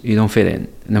Cantonese, you don't fit in,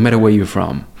 no matter where you're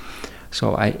from.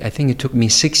 So I think it took me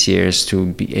 6 years to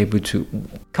be able to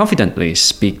confidently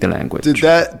speak the language.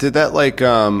 Did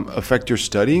that affect your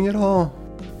studying at all?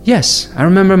 Yes, I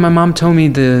remember my mom told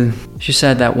me she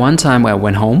said that one time I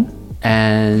went home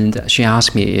and she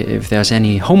asked me if there's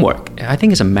any homework. I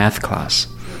think it's a math class.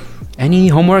 Any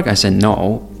homework? I said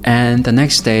no. And the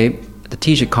next day, the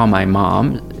teacher called my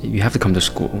mom, "You have to come to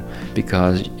school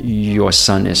because your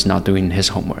son is not doing his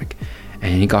homework."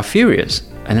 And he got furious.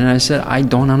 And then I said, "I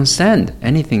don't understand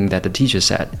anything that the teacher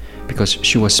said," because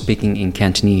she was speaking in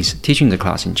Cantonese, teaching the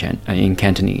class in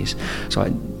Cantonese. So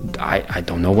I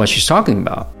don't know what she's talking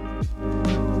about.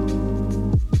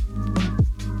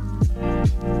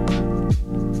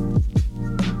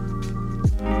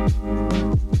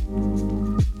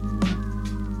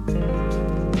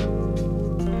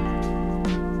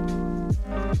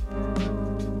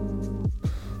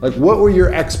 What were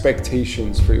your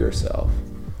expectations for yourself?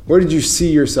 Where did you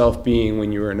see yourself being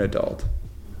when you were an adult?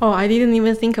 Oh, I didn't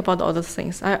even think about all those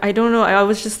things. I don't know. I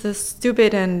was just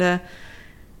stupid, and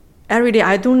every day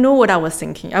I don't know what I was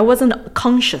thinking. I wasn't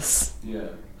conscious. Yeah.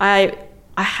 I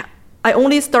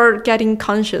only started getting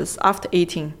conscious after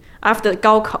 18. after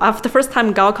the first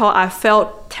time Gaokao, I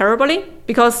felt terribly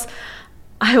because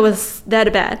I was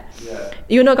that bad. Yeah.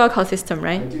 You know Gaokao system,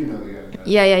 right? I do know the Gaokao.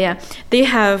 Yeah. They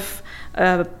have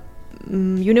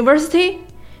university,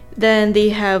 then they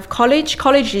have college.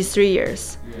 College is 3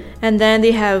 years, and then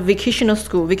they have vocational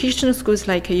school. Vocational school is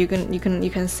like you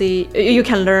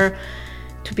can learn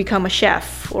to become a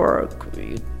chef or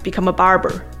become a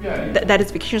barber. That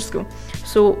is vocational school.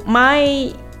 So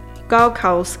my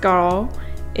Gaokao score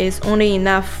is only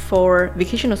enough for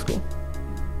vocational school.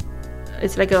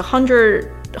 It's like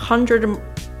 100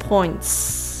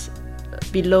 points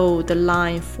below the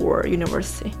line for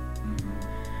university.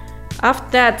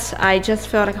 After that, I just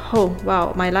felt like, oh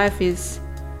wow, my life is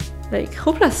like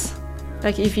hopeless.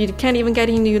 Like if you can't even get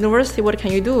into university, what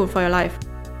can you do for your life?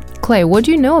 Clay, what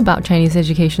do you know about Chinese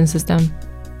education system?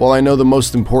 Well, I know the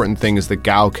most important thing is the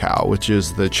Gaokao, which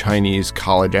is the Chinese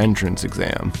college entrance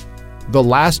exam. The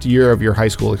last year of your high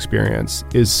school experience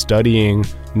is studying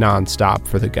nonstop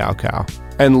for the Gaokao.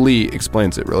 And Lee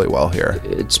explains it really well here.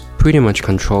 It's pretty much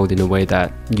controlled in a way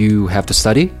that you have to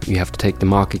study, you have to take the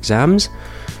mock exams,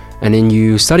 and then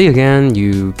you study again,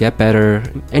 you get better.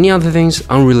 Any other things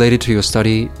unrelated to your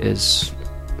study is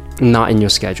not in your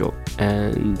schedule.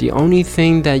 And the only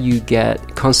thing that you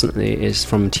get constantly is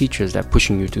from teachers that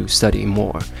pushing you to study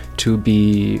more, to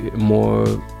be more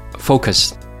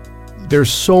focused. There's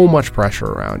so much pressure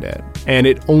around it, and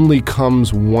it only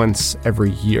comes once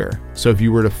every year. So if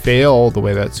you were to fail the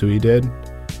way that Sui did,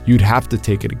 you'd have to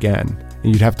take it again,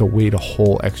 and you'd have to wait a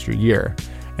whole extra year.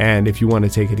 And if you want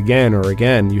to take it again or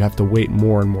again, you have to wait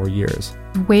more and more years.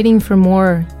 Waiting for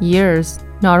more years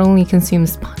not only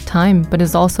consumes time, but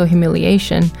is also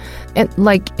humiliation.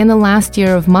 Like in the last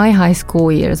year of my high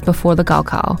school years before the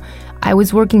Gaokao, I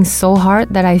was working so hard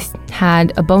that I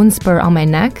had a bone spur on my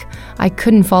neck. I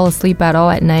couldn't fall asleep at all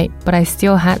at night, but I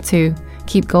still had to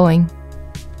keep going.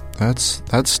 That's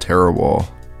terrible.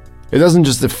 It doesn't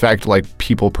just affect like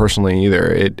people personally either.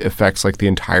 It affects like the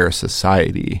entire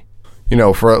society. You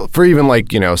know, for even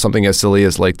like, you know, something as silly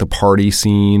as like the party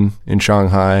scene in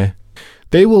Shanghai.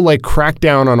 They will like crack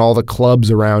down on all the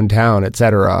clubs around town,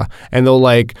 etc. And they'll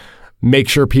like make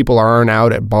sure people aren't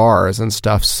out at bars and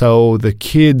stuff so the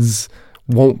kids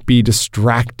won't be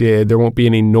distracted. There won't be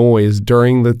any noise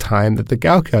during the time that the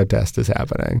Gaokao test is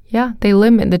happening. Yeah, they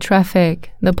limit the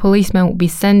traffic. The policeman will be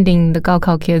sending the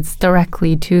Gaokao kids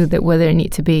directly to where they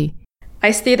need to be.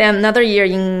 I stayed another year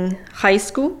in high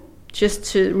school just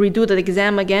to redo the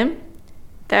exam again.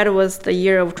 That was the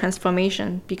year of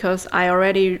transformation because I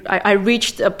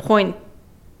reached a point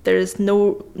there is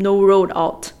no road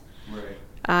out. Right.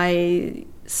 I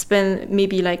spent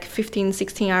maybe like 15,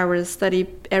 16 hours study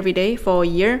every day for a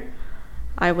year.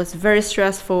 I was very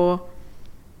stressful.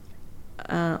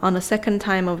 On the second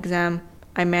time of exam,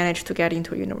 I managed to get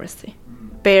into university.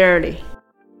 Barely.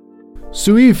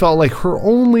 Sui felt like her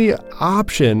only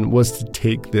option was to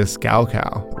take this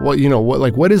Gaokao. Well, you know,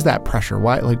 what is that pressure?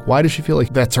 Why does she feel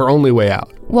like that's her only way out?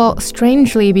 Well,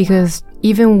 strangely, because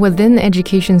even within the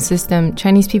education system,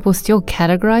 Chinese people still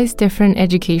categorize different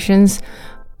educations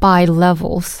by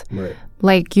levels. Right.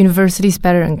 Like university's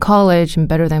better than college and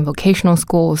better than vocational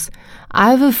schools. I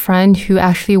have a friend who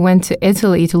actually went to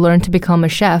Italy to learn to become a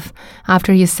chef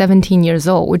after he's 17 years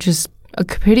old, which is a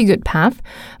pretty good path.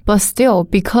 But still,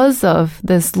 because of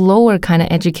this lower kind of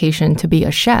education to be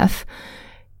a chef,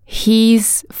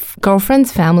 his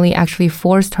girlfriend's family actually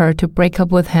forced her to break up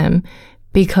with him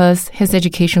because his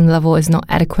education level is not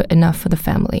adequate enough for the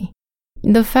family.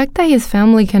 The fact that his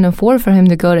family can afford for him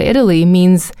to go to Italy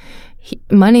means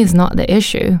money is not the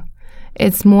issue.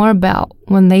 It's more about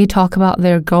when they talk about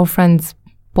their girlfriend's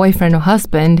boyfriend or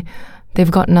husband, they've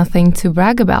got nothing to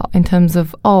brag about in terms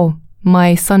of, oh,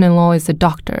 my son-in-law is a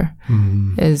doctor,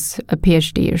 is a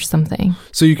PhD or something.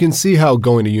 So you can see how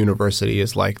going to university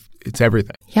is like, it's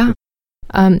everything. Yeah.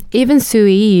 Even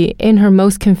Sui, in her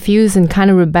most confused and kind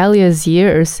of rebellious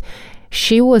years,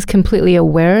 she was completely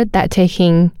aware that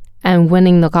taking and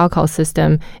winning the Gaokao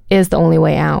system is the only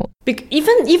way out.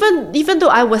 Even though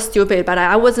I was stupid, but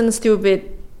I wasn't stupid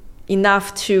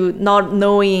enough to not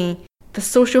knowing the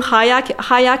social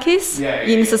hierarchies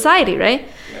in society, right?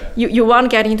 Yeah. You want to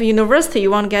get into university,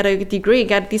 you want to get a degree,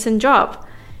 get a decent job.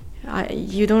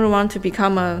 You don't want to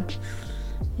become a,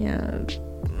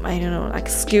 I don't know, like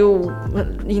skill,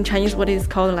 in Chinese what is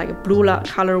called like a blue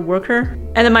collar worker.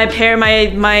 And my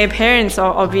parents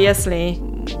obviously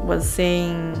was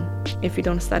saying, if you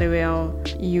don't study well,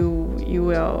 you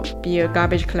will be a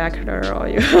garbage collector, or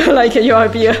you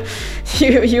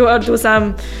will do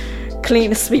some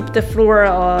sweep the floor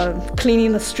or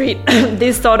cleaning the street.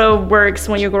 This sort of works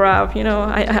when you grow up.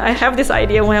 I have this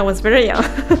idea when I was very young.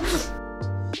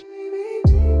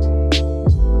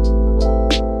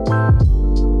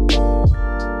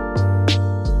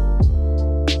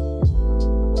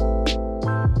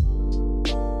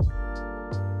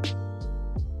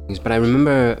 But I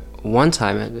remember one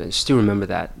time, I still remember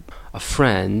that, a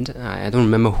friend, I don't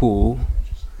remember who,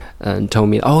 told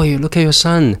me, "Oh, you look at your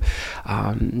son,"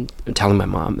 telling my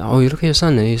mom, "Oh, you look at your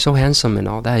son, he's so handsome and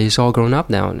all that, he's all grown up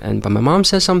now." But my mom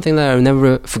said something that I'll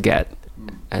never forget,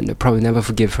 and I'll probably never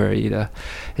forgive her either,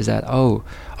 is that, oh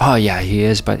yeah, he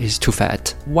is, but he's too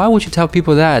fat. Why would you tell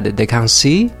people that they can't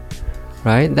see,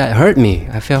 right? That hurt me.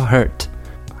 I felt hurt.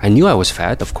 I knew I was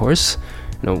fat, of course.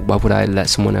 Why would I let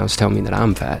someone else tell me that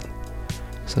I'm fat?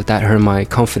 So that hurt my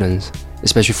confidence,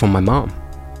 especially from my mom.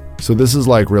 So this is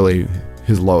like really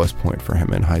his lowest point for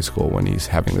him in high school when he's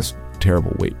having this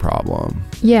terrible weight problem.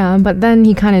 Yeah, but then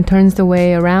he kind of turns the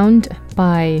way around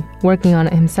by working on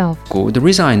it himself. The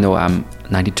reason I know I'm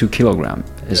 92 kilograms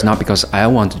is not because I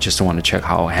just want to check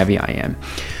how heavy I am.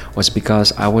 Was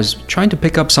because I was trying to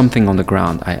pick up something on the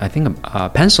ground, I think a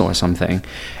pencil or something,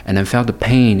 and then felt the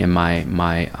pain in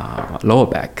my lower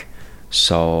back.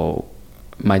 So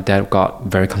my dad got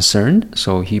very concerned,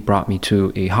 so he brought me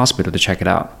to a hospital to check it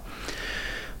out.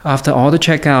 After all the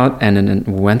checkout, and then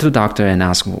we went to the doctor and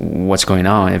asked what's going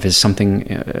on, if it's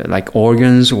something like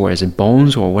organs or is it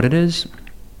bones or what it is.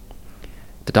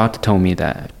 The doctor told me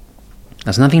that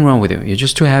there's nothing wrong with you, you're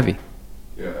just too heavy.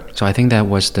 So I think that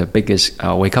was the biggest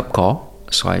wake-up call.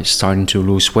 So I started to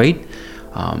lose weight,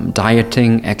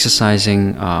 dieting,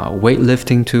 exercising,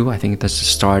 weightlifting too. I think that's the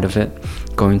start of it,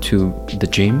 going to the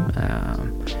gym.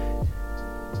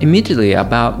 Immediately,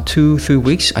 about 2-3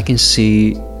 weeks, I can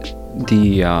see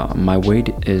my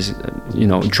weight is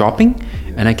dropping,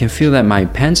 and I can feel that my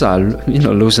pants are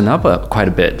loosen up quite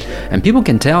a bit, and people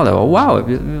can tell that, oh wow,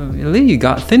 you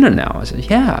got thinner now. I said,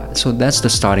 yeah. So that's the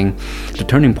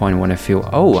turning point when I feel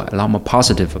a lot more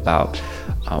positive about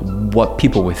what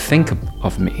people would think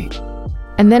of me.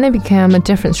 And then it became a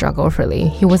different struggle for Lee.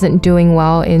 He wasn't doing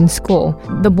well in school.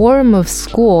 The boredom of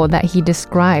school that he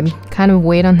described kind of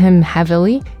weighed on him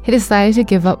heavily. He decided to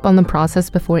give up on the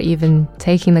process before even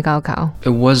taking the Gaokao.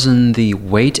 It wasn't the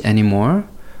weight anymore.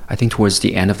 I think towards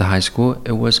the end of the high school,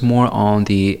 it was more on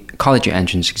the college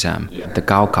entrance exam, the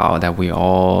Gaokao that we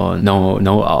all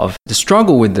know of. The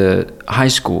struggle with the high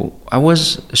school, I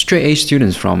was a straight A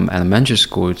student from elementary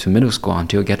school to middle school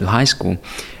until I get to high school.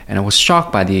 And I was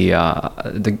shocked by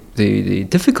the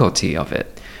difficulty of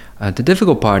it. The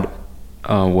difficult part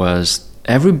was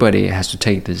everybody has to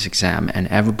take this exam and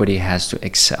everybody has to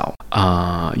excel.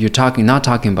 You're not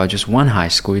talking about just one high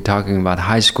school, you're talking about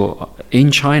high school in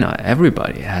China.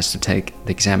 Everybody has to take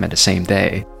the exam at the same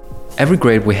day. Every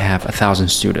grade we have 1,000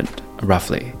 students,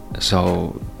 roughly.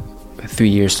 So 3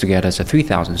 years together is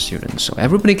 3,000 students. So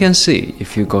everybody can see.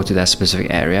 If you go to that specific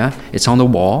area, it's on the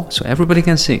wall, so everybody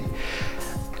can see.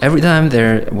 Every time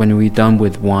when we're done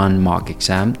with one mock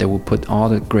exam, they will put all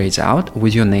the grades out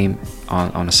with your name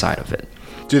on the side of it.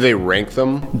 Do they rank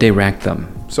them? They rank them.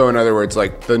 So in other words,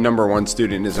 like the number one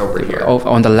student is over here.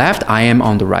 On the left, I am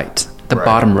on the right,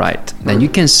 bottom right. Then you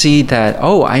can see that,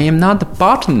 I am not the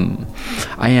bottom.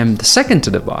 I am the second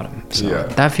to the bottom. So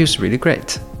that feels really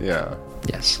great. Yeah.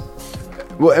 Yes.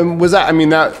 Well, and was that,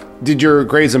 did your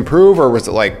grades improve, or was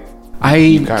it like...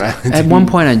 At one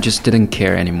point, I just didn't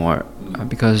care anymore.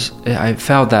 Because I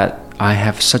felt that I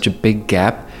have such a big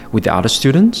gap with the other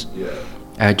students.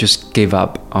 I just gave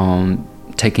up on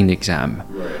taking the exam.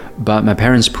 But my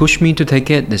parents pushed me to take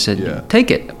it. They said,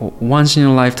 take it once in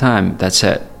your lifetime, that's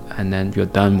it, and then you're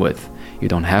done with. You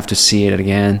don't have to see it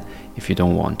again if you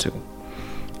don't want to.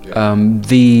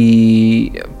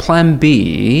 The plan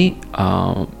B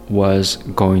was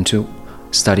going to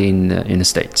study in the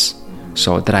States.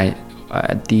 So that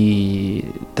at the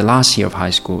last year of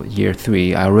high school, year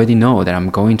 3, I already know that I'm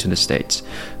going to the States.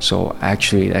 So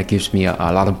actually that gives me a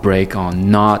lot of break on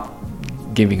not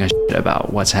giving a shit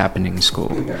about what's happening in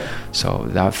school. So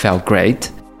that felt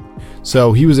great.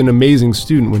 So he was an amazing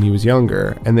student when he was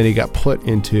younger, and then he got put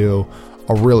into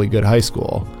a really good high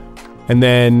school. And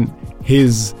then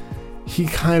he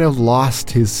kind of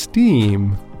lost his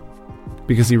steam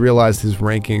because he realized his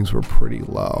rankings were pretty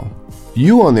low.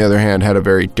 You, on the other hand, had a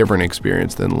very different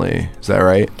experience than Lee. Is that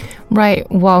right? Right.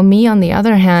 While me, on the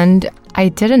other hand, I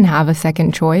didn't have a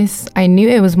second choice. I knew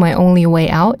it was my only way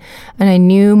out, and I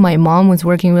knew my mom was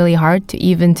working really hard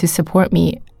to support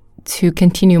me to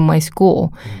continue my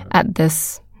school at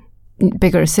this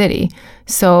bigger city.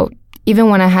 So even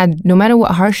when no matter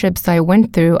what hardships I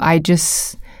went through, I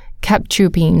just kept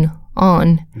chooping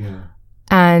on. Yeah.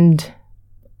 And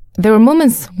there were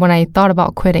moments when I thought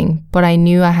about quitting, but I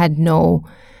knew I had no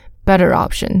better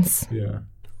options. Yeah.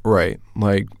 Right.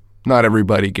 Like, not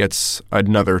everybody gets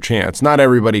another chance. Not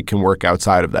everybody can work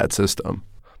outside of that system.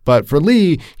 But for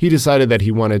Lee, he decided that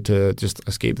he wanted to just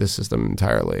escape this system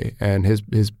entirely. And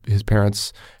his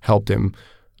parents helped him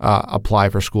apply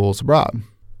for schools abroad.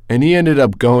 And he ended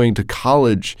up going to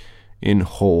college in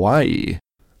Hawaii.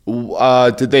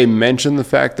 Did they mention the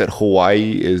fact that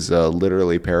Hawaii is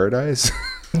literally paradise?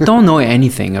 Don't know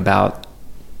anything about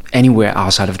anywhere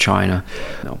outside of China.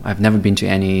 No, I've never been to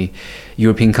any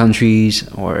European countries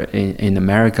or in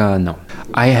America. No,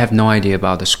 I have no idea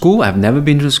about the school. I've never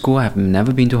been to the school. I've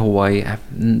never been to Hawaii.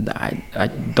 I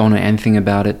don't know anything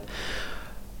about it.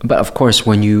 But of course,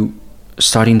 when you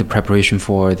starting the preparation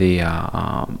for the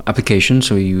application,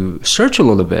 so you search a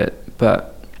little bit,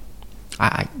 but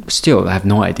I still have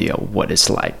no idea what it's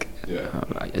like. Yeah.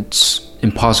 It's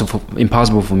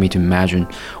impossible for me to imagine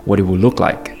what it would look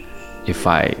like if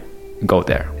I go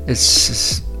there.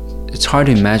 It's hard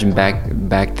to imagine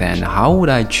back then. How would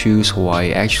I choose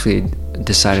Hawaii? I actually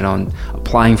decided on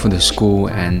applying for the school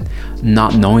and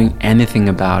not knowing anything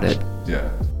about it. Yeah.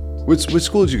 Which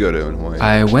school did you go to in Hawaii?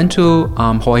 I went to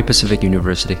Hawaii Pacific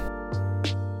University.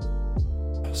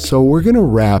 So we're going to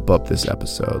wrap up this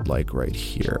episode like right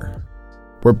here,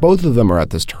 where both of them are at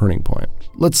this turning point.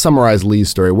 Let's summarize Lee's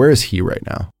story. Where is he right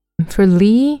now? For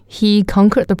Lee, he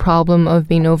conquered the problem of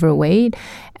being overweight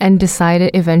and decided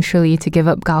eventually to give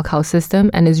up Gaokao system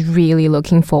and is really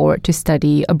looking forward to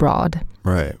study abroad.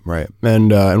 Right.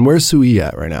 And where's Sui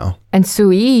at right now? And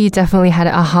Sui definitely had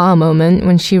an aha moment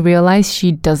when she realized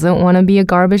she doesn't want to be a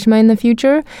garbage man in the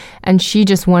future, and she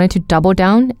just wanted to double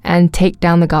down and take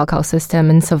down the Gaokao system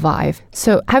and survive.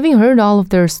 So having heard all of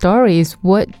their stories,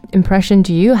 what impression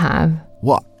do you have?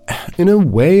 Well, in a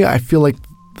way, I feel like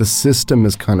the system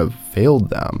has kind of failed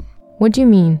them. What do you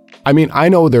mean? I mean, I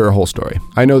know their whole story.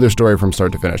 I know their story from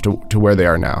start to finish to where they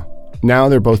are now. Now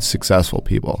they're both successful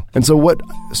people. And so what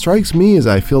strikes me is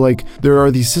I feel like there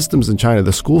are these systems in China,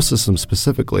 the school system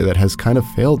specifically, that has kind of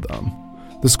failed them.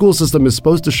 The school system is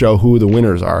supposed to show who the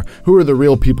winners are, who are the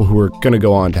real people who are going to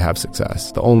go on to have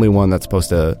success. The only one that's supposed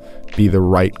to be the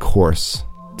right course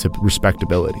to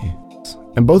respectability.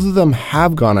 And both of them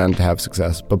have gone on to have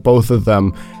success, but both of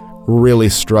them really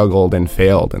struggled and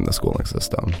failed in the schooling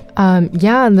system.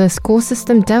 Yeah, the school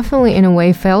system definitely in a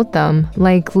way failed them.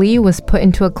 Like Lee was put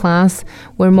into a class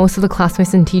where most of the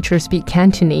classmates and teachers speak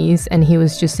Cantonese and he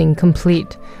was just in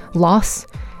complete loss.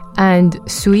 And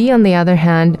Sui, on the other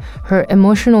hand, her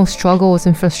emotional struggles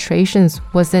and frustrations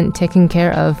wasn't taken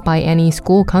care of by any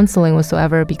school counseling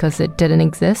whatsoever because it didn't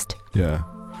exist. Yeah.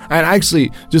 And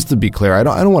actually, just to be clear, I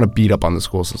don't want to beat up on the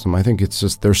school system. I think it's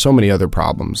just there's so many other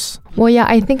problems. Well, yeah,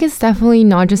 I think it's definitely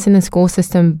not just in the school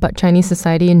system, but Chinese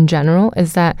society in general,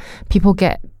 is that people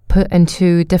get put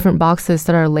into different boxes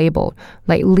that are labeled.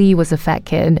 Like Lee was a fat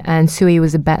kid and Sui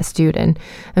was a bad student.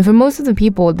 And for most of the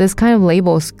people, this kind of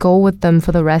labels go with them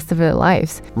for the rest of their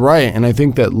lives. Right, and I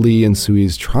think that Lee and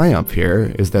Sui's triumph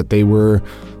here is that they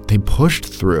pushed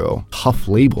through tough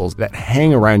labels that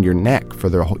hang around your neck for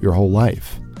your whole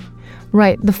life.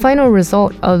 Right, the final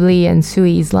result of Lee and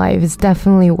Sui's life is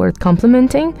definitely worth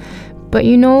complimenting. But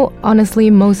you know, honestly,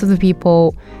 most of the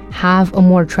people have a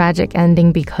more tragic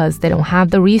ending because they don't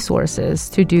have the resources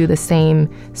to do the same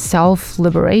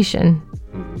self-liberation.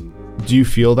 Do you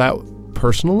feel that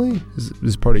personally? Is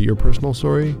this part of your personal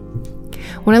story?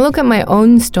 When I look at my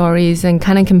own stories and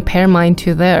kind of compare mine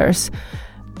to theirs,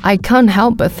 I can't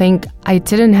help but think I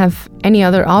didn't have any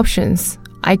other options.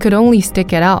 I could only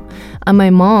stick it out. And my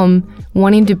mom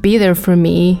wanting to be there for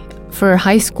me for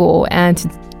high school and to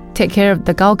take care of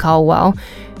the Gaokao well,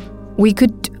 we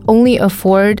could only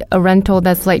afford a rental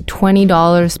that's like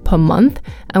 $20 per month,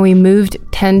 and we moved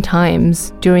 10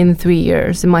 times during the 3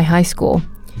 years in my high school.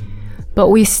 But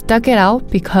we stuck it out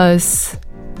because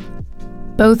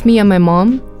both me and my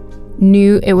mom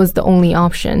knew it was the only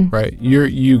option. Right.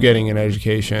 You getting an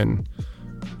education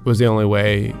was the only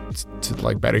way to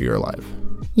like better your life.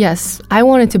 Yes, I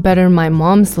wanted to better my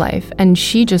mom's life, and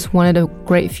she just wanted a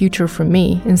great future for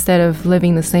me instead of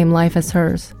living the same life as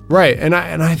hers. Right, and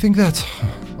I think that's,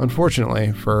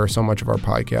 unfortunately, for so much of our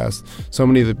podcast, so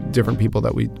many of the different people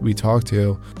that we talk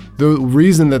to, the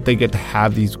reason that they get to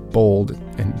have these bold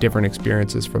and different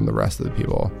experiences from the rest of the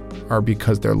people are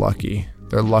because they're lucky.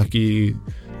 They're lucky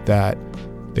that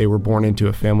they were born into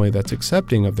a family that's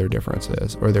accepting of their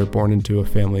differences, or they're born into a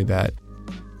family that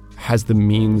has the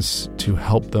means to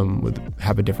help them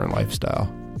have a different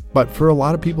lifestyle. But for a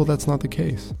lot of people, that's not the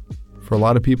case. For a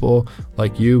lot of people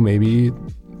like you, maybe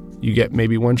you get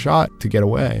maybe one shot to get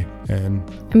away. And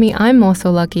I mean, I'm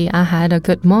also lucky I had a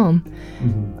good mom.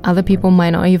 Other people might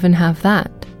not even have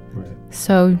that.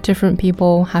 So different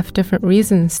people have different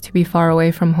reasons to be far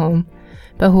away from home.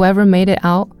 But whoever made it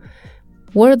out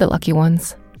were the lucky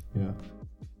ones. yeah.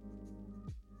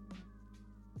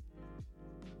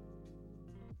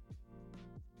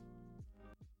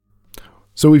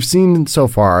 So we've seen so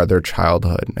far their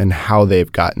childhood and how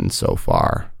they've gotten so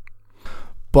far.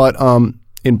 But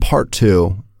in part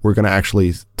 2, we're going to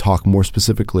actually talk more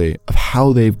specifically of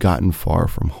how they've gotten far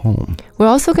from home. We're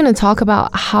also going to talk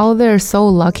about how they're so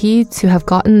lucky to have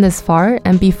gotten this far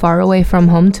and be far away from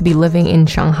home to be living in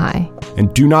Shanghai.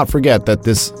 And do not forget that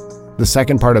the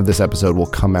second part of this episode will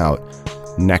come out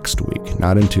next week,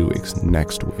 not in 2 weeks,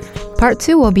 next week. Part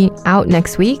 2 will be out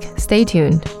next week. Stay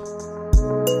tuned.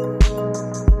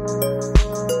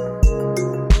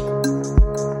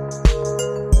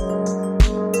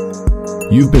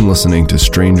 You've been listening to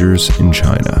Strangers in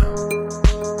China.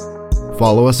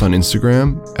 Follow us on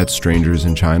Instagram at Strangers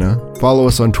in China. Follow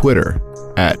us on Twitter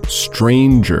at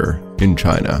Stranger in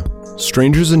China.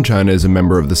 Strangers in China is a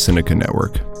member of the Sinica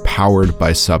Network, powered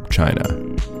by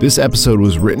SupChina. This episode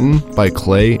was written by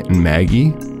Clay and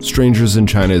Maggie. Strangers in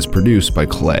China is produced by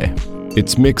Clay.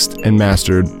 It's mixed and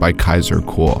mastered by Kaiser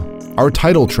Kuo. Our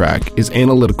title track is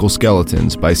Analytical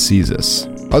Skeletons by Caesus.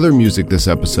 Other music this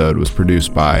episode was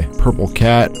produced by Purple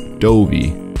Cat,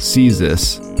 Dovey,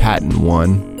 Caesus, Patent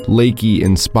One, Lakey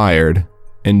Inspired,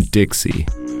 and Dixie.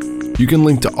 You can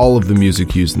link to all of the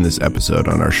music used in this episode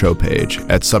on our show page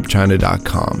at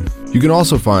supchina.com. You can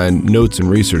also find notes and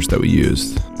research that we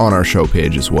used on our show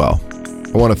page as well.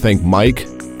 I want to thank Mike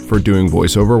for doing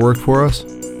voiceover work for us.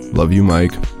 Love you,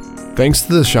 Mike. Thanks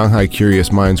to the Shanghai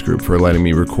Curious Minds group for letting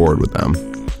me record with them.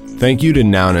 Thank you to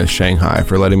Nowness Shanghai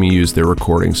for letting me use their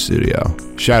recording studio.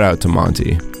 Shout out to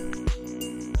Monty.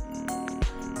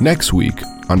 Next week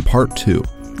on part 2.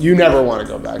 You never want to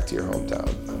go back to your hometown.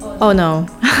 Oh no.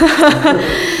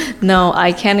 No,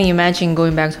 I can't imagine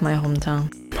going back to my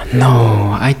hometown. No,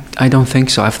 I don't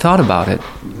think so. I've thought about it,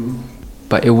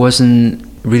 but it wasn't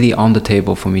really on the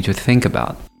table for me to think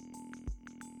about.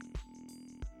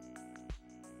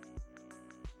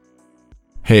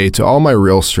 Hey, to all my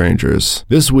real strangers,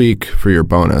 this week, for your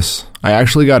bonus, I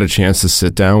actually got a chance to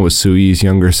sit down with Suyi's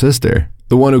younger sister,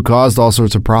 the one who caused all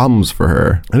sorts of problems for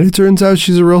her. And it turns out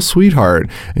she's a real sweetheart,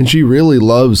 and she really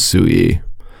loves Suyi.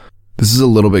 This is a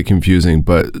little bit confusing,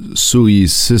 but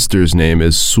Suyi's sister's name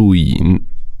is Suyin.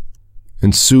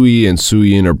 And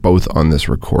Suyin are both on this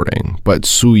recording. But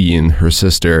Suyin, her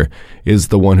sister, is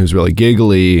the one who's really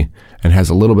giggly and has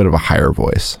a little bit of a higher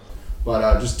voice.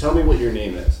 But just tell me what your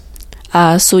name is.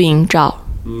 Su Ying Zhao.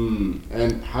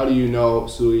 And how do you know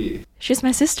Suyi? She's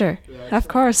my sister, of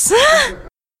course.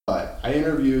 But I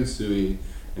interviewed Suyi,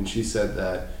 and she said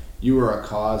that you were a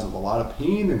cause of a lot of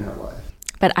pain in her life.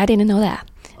 But I didn't know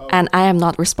that. And I am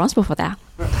not responsible for that.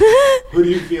 Who do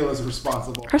you feel is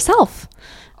responsible? Herself.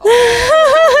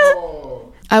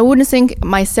 Oh. I wouldn't think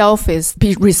myself is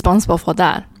be responsible for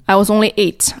that. I was only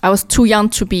 8. I was too young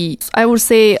to be. I would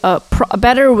say a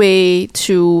better way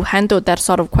to handle that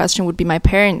sort of question would be my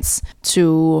parents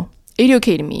to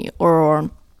educate me or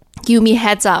give me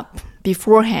heads up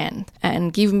beforehand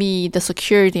and give me the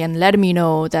security and let me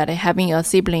know that having a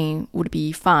sibling would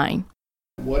be fine.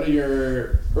 What are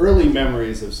your early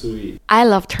memories of Suyi? I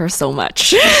loved her so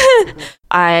much.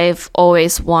 I've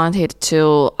always wanted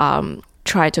to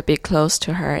try to be close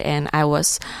to her, and I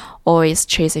was always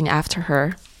chasing after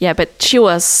her. Yeah, but she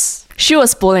was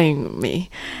bullying me,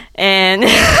 and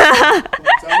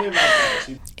Tell me about that.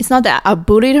 it's not that I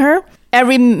bullied her.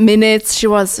 Every minute she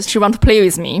wanted to play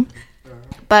with me,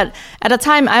 but at the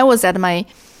time I was at my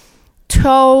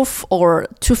 12 or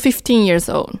to 15 years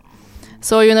old.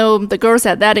 So, you know, the girls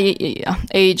at that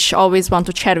age always want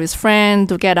to chat with friends,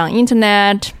 to get on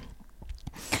internet.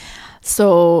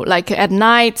 So, like at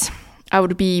night, I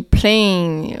would be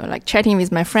playing, like chatting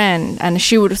with my friend, and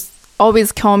she would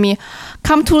always call me,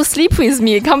 come to sleep with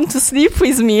me.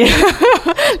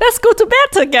 Let's go to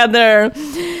bed together.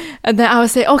 And then I would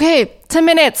say, okay, 10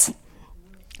 minutes.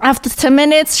 After 10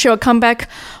 minutes, she'll come back,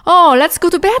 oh, let's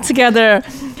go to bed together.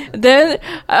 Then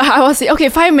I will say, okay,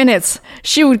 5 minutes.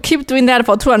 She would keep doing that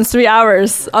for 2 and 3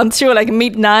 hours until like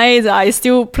midnight. I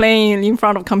still playing in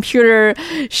front of computer.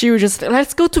 She would just,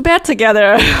 let's go to bed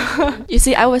together. You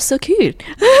see, I was so cute.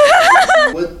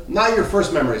 Not your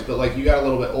first memories, but like you got a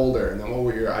little bit older, and then what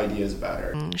were your ideas about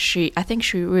her? I think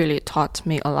she really taught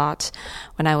me a lot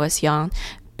when I was young,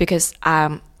 because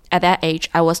at that age,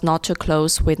 I was not too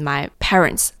close with my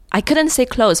parents. I couldn't say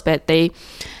close, but they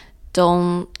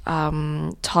don't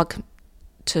talk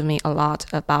to me a lot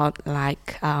about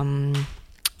like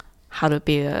how to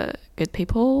be a good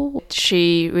people.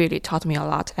 She really taught me a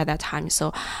lot at that time.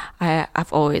 So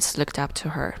I've always looked up to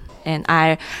her and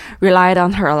I relied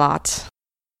on her a lot.